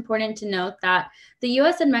think it's important to note that the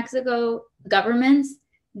US and Mexico governments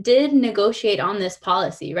did negotiate on this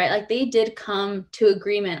policy, right? Like they did come to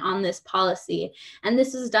agreement on this policy. And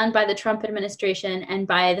this was done by the Trump administration and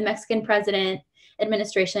by the Mexican president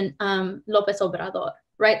administration, López Obrador,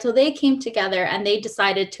 right? So they came together and they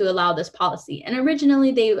decided to allow this policy. And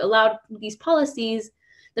originally they allowed these policies,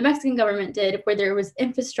 the Mexican government did, where there was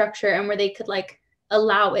infrastructure and where they could like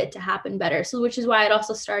allow it to happen better. So which is why it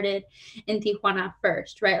also started in Tijuana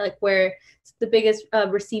first, right? Like where it's the biggest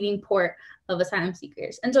receiving port of asylum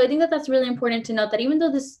seekers. And so I think that that's really important to note that even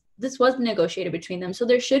though this was negotiated between them, so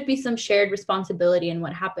there should be some shared responsibility in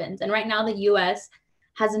what happens. And right now the US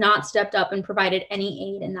has not stepped up and provided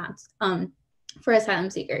any aid in that for asylum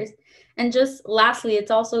seekers. And just lastly,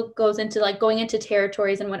 it also goes into like going into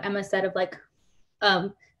territories and what Emma said of like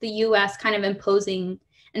the US kind of enforcing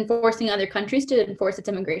other countries to enforce its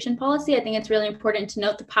immigration policy. I think it's really important to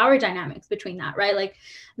note the power dynamics between that, right? Like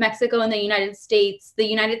Mexico and the United States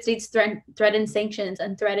threatened sanctions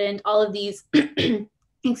and threatened all of these,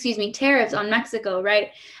 tariffs on Mexico, right?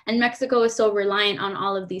 And Mexico is so reliant on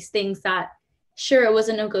all of these things that sure, it was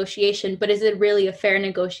a negotiation, but is it really a fair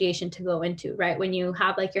negotiation to go into, right? When you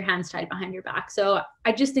have like your hands tied behind your back. So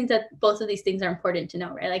I just think that both of these things are important to know,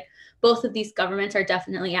 right? Like both of these governments are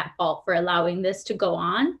definitely at fault for allowing this to go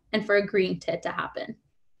on and for agreeing to it to happen.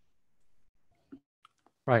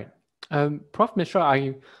 Right. Prof. Mishra,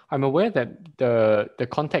 I'm aware that the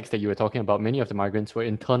context that you were talking about, many of the migrants were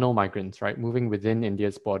internal migrants, right? Moving within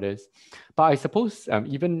India's borders. But I suppose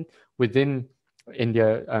even within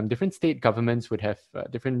India, different state governments would have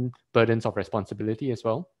different burdens of responsibility as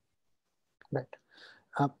well. Right.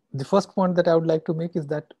 The first point that I would like to make is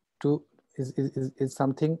that is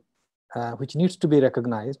something which needs to be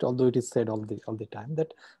recognized, although it is said all the time,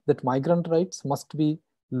 that migrant rights must be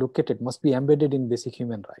located, must be embedded in basic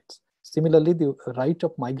human rights. Similarly, the right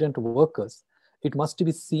of migrant workers, it must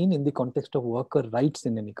be seen in the context of worker rights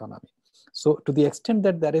in an economy. So to the extent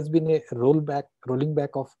that there has been a rolling back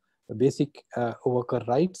of basic worker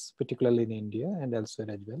rights, particularly in India and elsewhere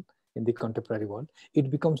as well in the contemporary world, it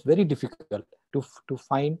becomes very difficult to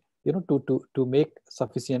find, to make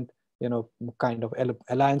sufficient, kind of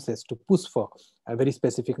alliances to push for a very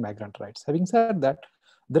specific migrant rights. Having said that,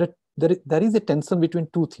 there is a tension between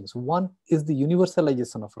two things. One is the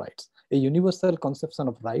universalization of rights, a universal conception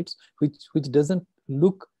of rights which doesn't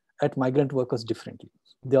look at migrant workers differently.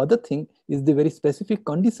 The other thing is the very specific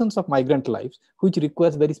conditions of migrant lives, which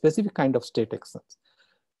requires very specific kind of state actions.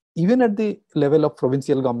 Even at the level of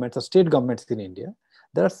provincial governments or state governments in India,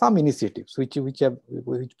 there are some initiatives which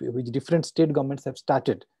different state governments have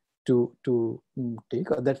started to take.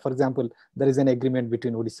 That, for example, there is an agreement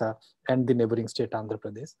between Odisha and the neighboring state Andhra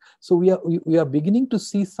Pradesh. So we are beginning to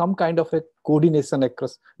see some kind of a coordination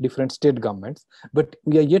across different state governments, but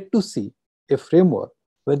we are yet to see a framework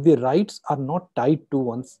where the rights are not tied to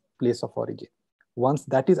one's place of origin. Once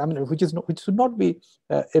that is, which should not be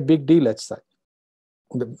a big deal as such.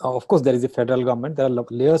 Of course, there is a federal government, there are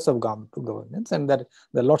layers of governance, and there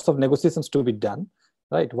are lots of negotiations to be done,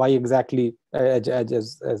 right? Why exactly, as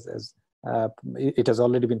it has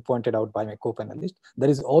already been pointed out by my co-panelist, there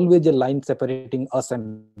is always a line separating us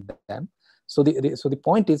and them. So the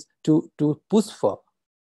point is to push for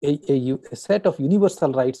a set of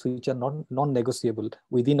universal rights which are non-negotiable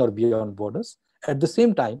within or beyond borders. At the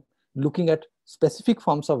same time, looking at specific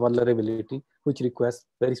forms of vulnerability which requires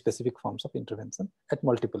very specific forms of intervention at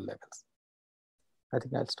multiple levels. I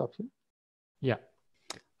think I'll stop here. Yeah.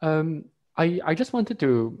 I just wanted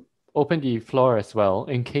to open the floor as well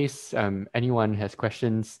in case anyone has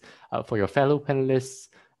questions for your fellow panelists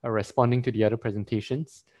responding to the other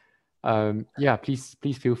presentations. Yeah, please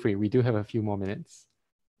feel free. We do have a few more minutes.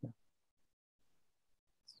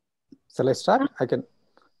 Shall I start? I can.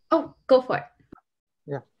 Oh, go for it.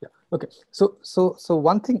 Yeah. Okay. So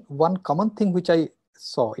one common thing which I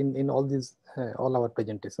saw in all these all our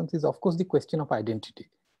presentations is, of course, the question of identity.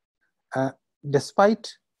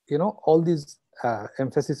 Despite all these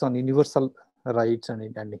emphasis on universal rights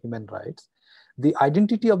and human rights, the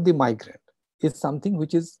identity of the migrant is something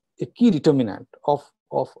which is a key determinant of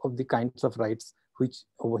the kinds of rights which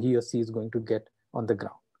he or she is going to get on the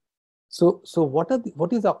ground. So what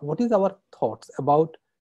is our thoughts about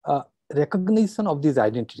recognition of these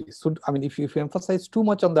identities? So if you emphasize too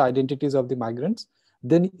much on the identities of the migrants,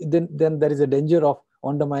 then there is a danger of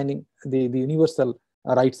undermining the universal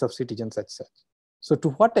rights of citizens as such. So to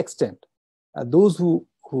what extent those who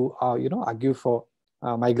argue for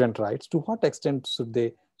migrant rights, to what extent should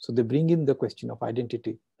they bring in the question of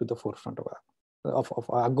identity to the forefront of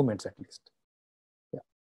arguments at least? Yeah.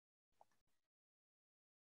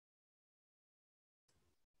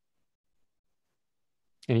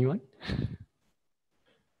 Anyone?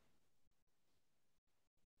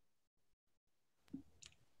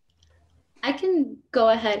 I can go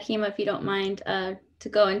ahead, Hema, if you don't mind, to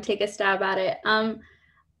go and take a stab at it.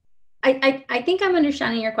 I think I'm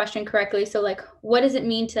understanding your question correctly. So like, what does it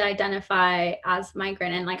mean to identify as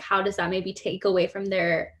migrant, and like, how does that maybe take away from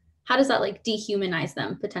how does that like dehumanize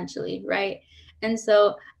them potentially, right? And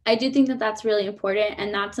so I do think that that's really important,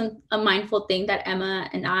 and that's a mindful thing that Emma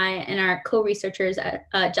and I and our co-researchers,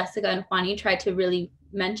 Jessica and Juani, tried to really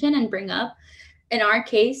mention and bring up. In our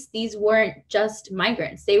case, these weren't just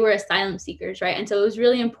migrants; they were asylum seekers, right? And so it was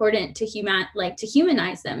really important to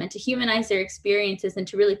humanize them and to humanize their experiences and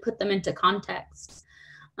to really put them into context.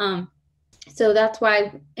 So that's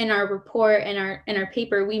why in our report, in our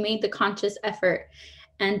paper, we made the conscious effort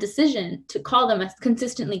and decision to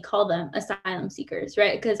consistently call them asylum seekers,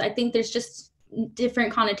 right? Because I think there's just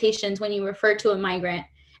different connotations when you refer to a migrant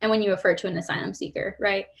and when you refer to an asylum seeker,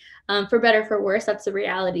 right? For better, for worse, that's the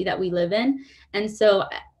reality that we live in. And so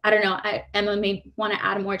I don't know, Emma may want to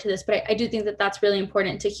add more to this, but I do think that that's really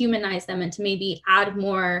important to humanize them and to maybe add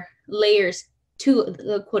more layers to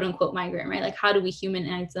the quote unquote migrant, right? Like, how do we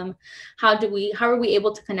humanize them? How are we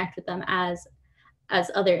able to connect with them as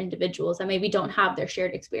other individuals that maybe don't have their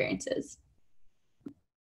shared experiences?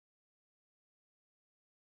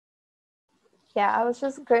 Yeah, I was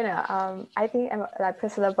just going to, I think like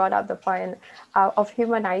Priscilla brought up the point of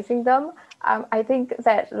humanizing them. I think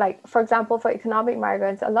that, like, for example, for economic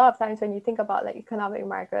migrants, a lot of times when you think about like economic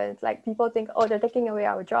migrants, like people think, oh, they're taking away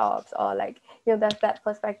our jobs, or like, you know, there's that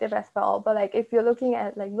perspective as well. But like, if you're looking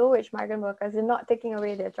at like low-wage migrant workers, they're not taking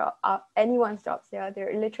away their job, anyone's jobs there.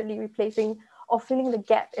 They're literally replacing or filling the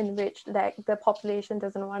gap in which like the population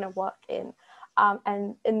doesn't want to work in.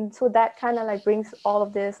 And so that kind of like brings all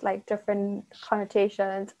of this like different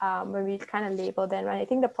connotations when we kind of label them. And I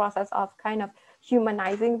think the process of kind of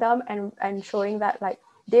humanizing them and showing that like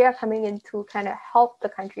they are coming in to kind of help the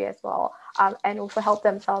country as well, and also help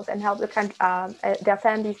themselves and help the country, their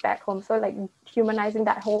families back home. So like humanizing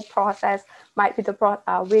that whole process might be the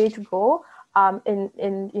way to go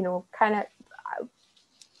in you know, kind of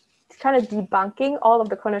debunking all of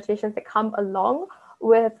the connotations that come along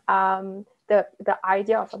with the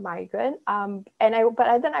idea of a migrant.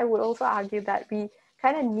 But then I would also argue that we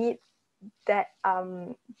kind of need that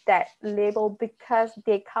that label, because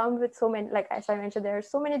they come with so many, like as I mentioned, there are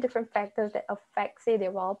so many different factors that affect, say,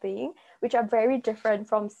 their well-being, which are very different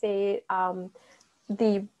from, say,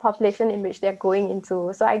 the population in which they're going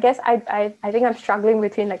into. So I guess I think I'm struggling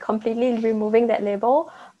between like completely removing that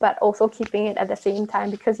label, but also keeping it at the same time,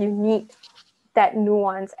 because you need that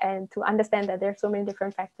nuance and to understand that there's so many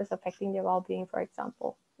different factors affecting their well-being, for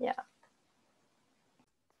example. Yeah.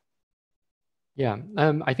 Yeah,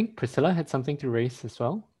 I think Priscilla had something to raise as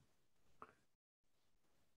well.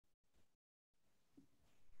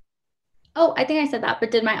 Oh, I think I said that,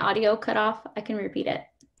 but did my audio cut off? I can repeat it.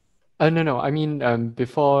 No. I mean,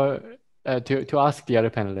 before to ask the other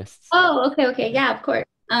panelists. Oh, okay. Yeah, of course.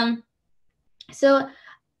 So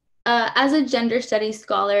as a gender studies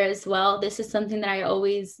scholar as well, this is something that I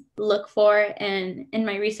always look for in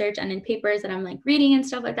my research and in papers that I'm like reading and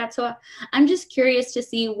stuff like that. So I'm just curious to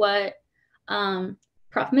see what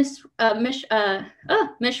Prof. Mishra,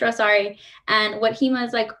 and what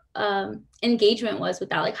Hima's like engagement was with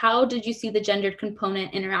that. Like, how did you see the gendered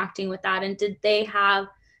component interacting with that? And did they have,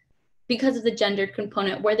 because of the gendered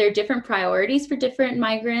component, were there different priorities for different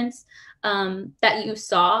migrants that you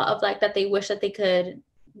saw of like that they wish that they could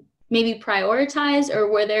maybe prioritize,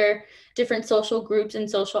 or were there different social groups and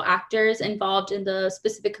social actors involved in the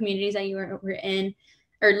specific communities that you were in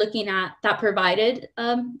or looking at that provided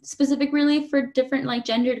specific relief for different like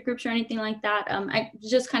gendered groups or anything like that? I'm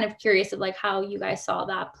just kind of curious of like how you guys saw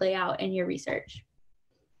that play out in your research.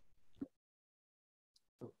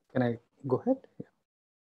 Can I go ahead? Yeah.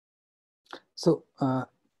 So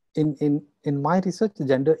in my research,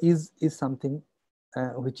 gender is something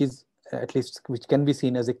which is which can be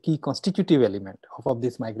seen as a key constitutive element of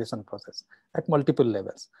this migration process at multiple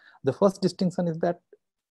levels. The first distinction is that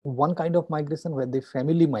one kind of migration where the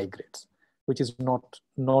family migrates, which is not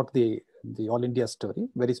the all India story,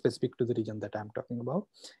 very specific to the region that I'm talking about.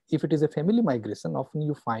 If it is a family migration, often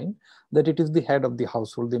you find that it is the head of the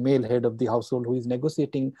household, the male head of the household, who is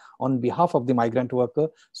negotiating on behalf of the migrant worker.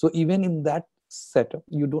 So even in that setup,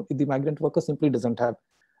 the migrant worker simply doesn't have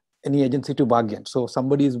any agency to bargain. So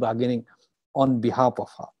somebody is bargaining on behalf of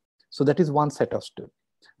her. So that is one set of story.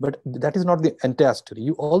 But that is not the entire story.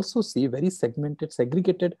 You also see very segmented,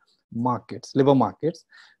 segregated markets, labor markets,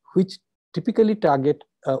 which typically target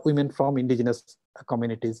women from indigenous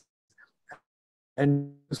communities.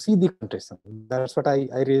 And you see the contradiction. That's what I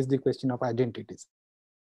raised the question of identities.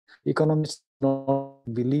 Economists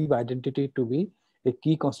don't believe identity to be a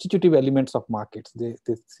key constitutive elements of markets. They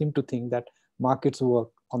seem to think that markets work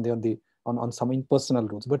on some impersonal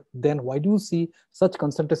rules. But then why do you see such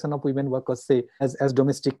concentration of women workers, say, as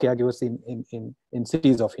domestic caregivers in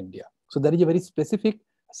cities of India? So there is a very specific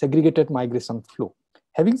segregated migration flow.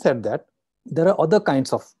 Having said that, there are other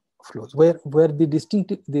kinds of flows where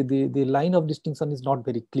the line of distinction is not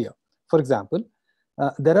very clear. For example,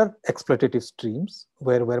 there are exploitative streams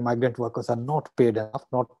where migrant workers are not paid enough,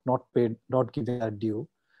 not given their due.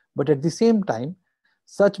 But at the same time,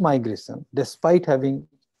 such migration, despite having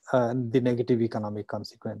the negative economic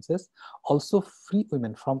consequences, also free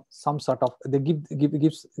women from some sort of, they give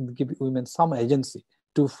women some agency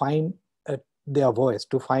to find their voice,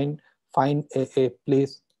 to find a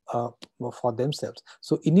place for themselves.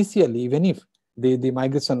 So initially, even if the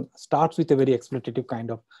migration starts with a very exploitative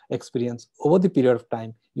kind of experience, over the period of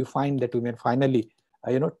time, you find that women finally,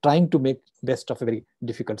 trying to make best of a very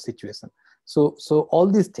difficult situation. So all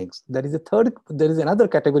these things. There is another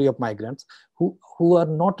category of migrants who are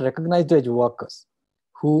not recognized as workers,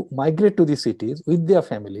 who migrate to the cities with their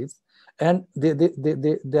families, and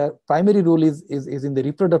their primary role is in the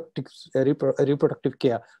reproductive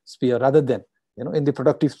care sphere rather than in the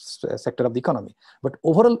productive sector of the economy. But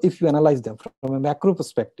overall, if you analyze them from a macro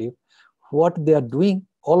perspective, what they are doing,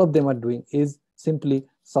 all of them are doing, is simply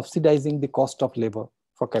subsidizing the cost of labor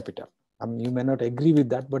for capital. I mean, you may not agree with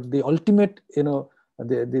that, but the ultimate,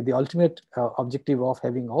 the ultimate objective of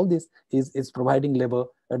having all this is providing labor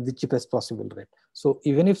at the cheapest possible rate. So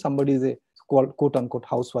even if somebody is a quote unquote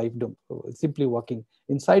housewife, simply working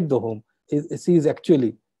inside the home, she is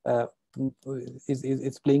actually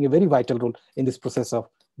is playing a very vital role in this process of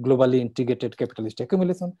globally integrated capitalist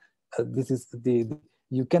accumulation.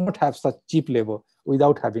 You cannot have such cheap labor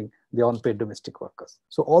without having the unpaid domestic workers.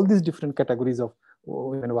 So all these different categories of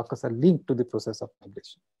women workers are linked to the process of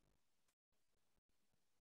migration.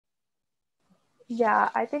 Yeah,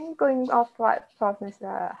 I think going off what Prof.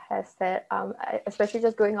 Mishra has said, especially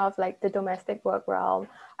just going off like the domestic work realm,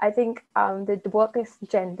 I think the work is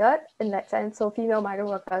gendered in that sense. So female migrant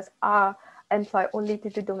workers are employed only to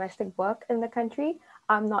do domestic work in the country,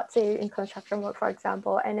 not say in construction work, for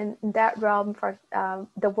example. And in that realm, for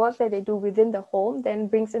the work that they do within the home then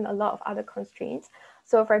brings in a lot of other constraints.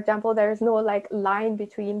 So for example, there is no like line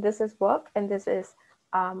between this is work and this is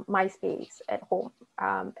my space at home.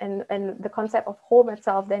 And the concept of home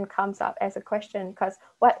itself then comes up as a question, because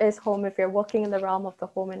what is home if you're working in the realm of the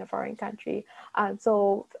home in a foreign country?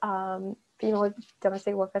 So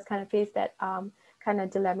domestic workers kind of face that kind of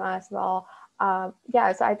dilemma as well.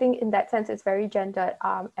 Yeah, so I think in that sense, it's very gendered.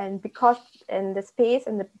 And because in the space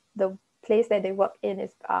and the place that they work in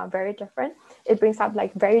is very different, it brings up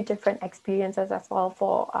like very different experiences as well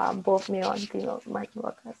for both male and female migrant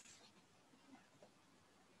workers.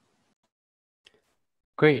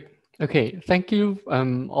 Great. Okay, thank you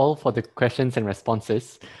all for the questions and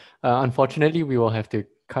responses. Unfortunately, we will have to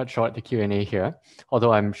cut short the Q&A here,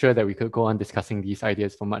 although I'm sure that we could go on discussing these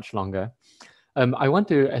ideas for much longer. I want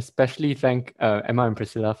to especially thank Emma and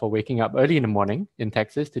Priscilla for waking up early in the morning in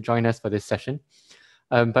Texas to join us for this session,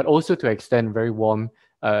 but also to extend very warm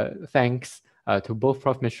thanks to both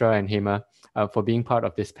Prof. Mishra and Hema for being part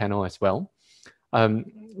of this panel as well.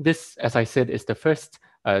 This, as I said, is the first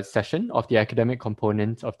session of the academic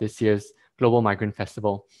component of this year's Global Migrant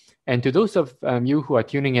Festival. And to those of you who are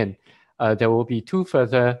tuning in, there will be 2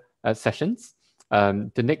 further sessions.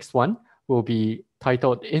 The next one will be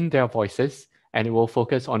titled In Their Voices, and it will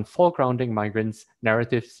focus on foregrounding migrants'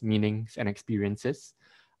 narratives, meanings, and experiences.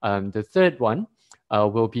 The third one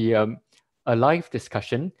will be a live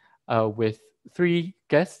discussion with 3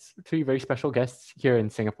 very special guests here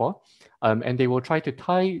in Singapore. And they will try to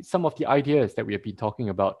tie some of the ideas that we have been talking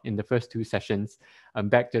about in the first 2 sessions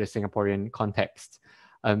back to the Singaporean context.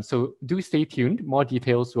 So do stay tuned. More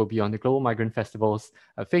details will be on the Global Migrant Festival's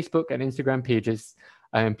Facebook and Instagram pages.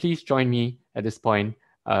 And please join me at this point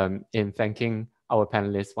in thanking our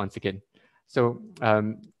panelists once again. So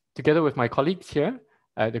together with my colleagues here,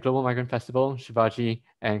 the Global Migrant Festival, Shivaji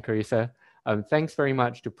and Carissa. Thanks very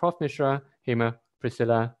much to Prof. Mishra, Hema,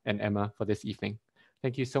 Priscilla, and Emma for this evening.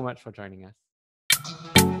 Thank you so much for joining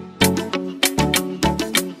us.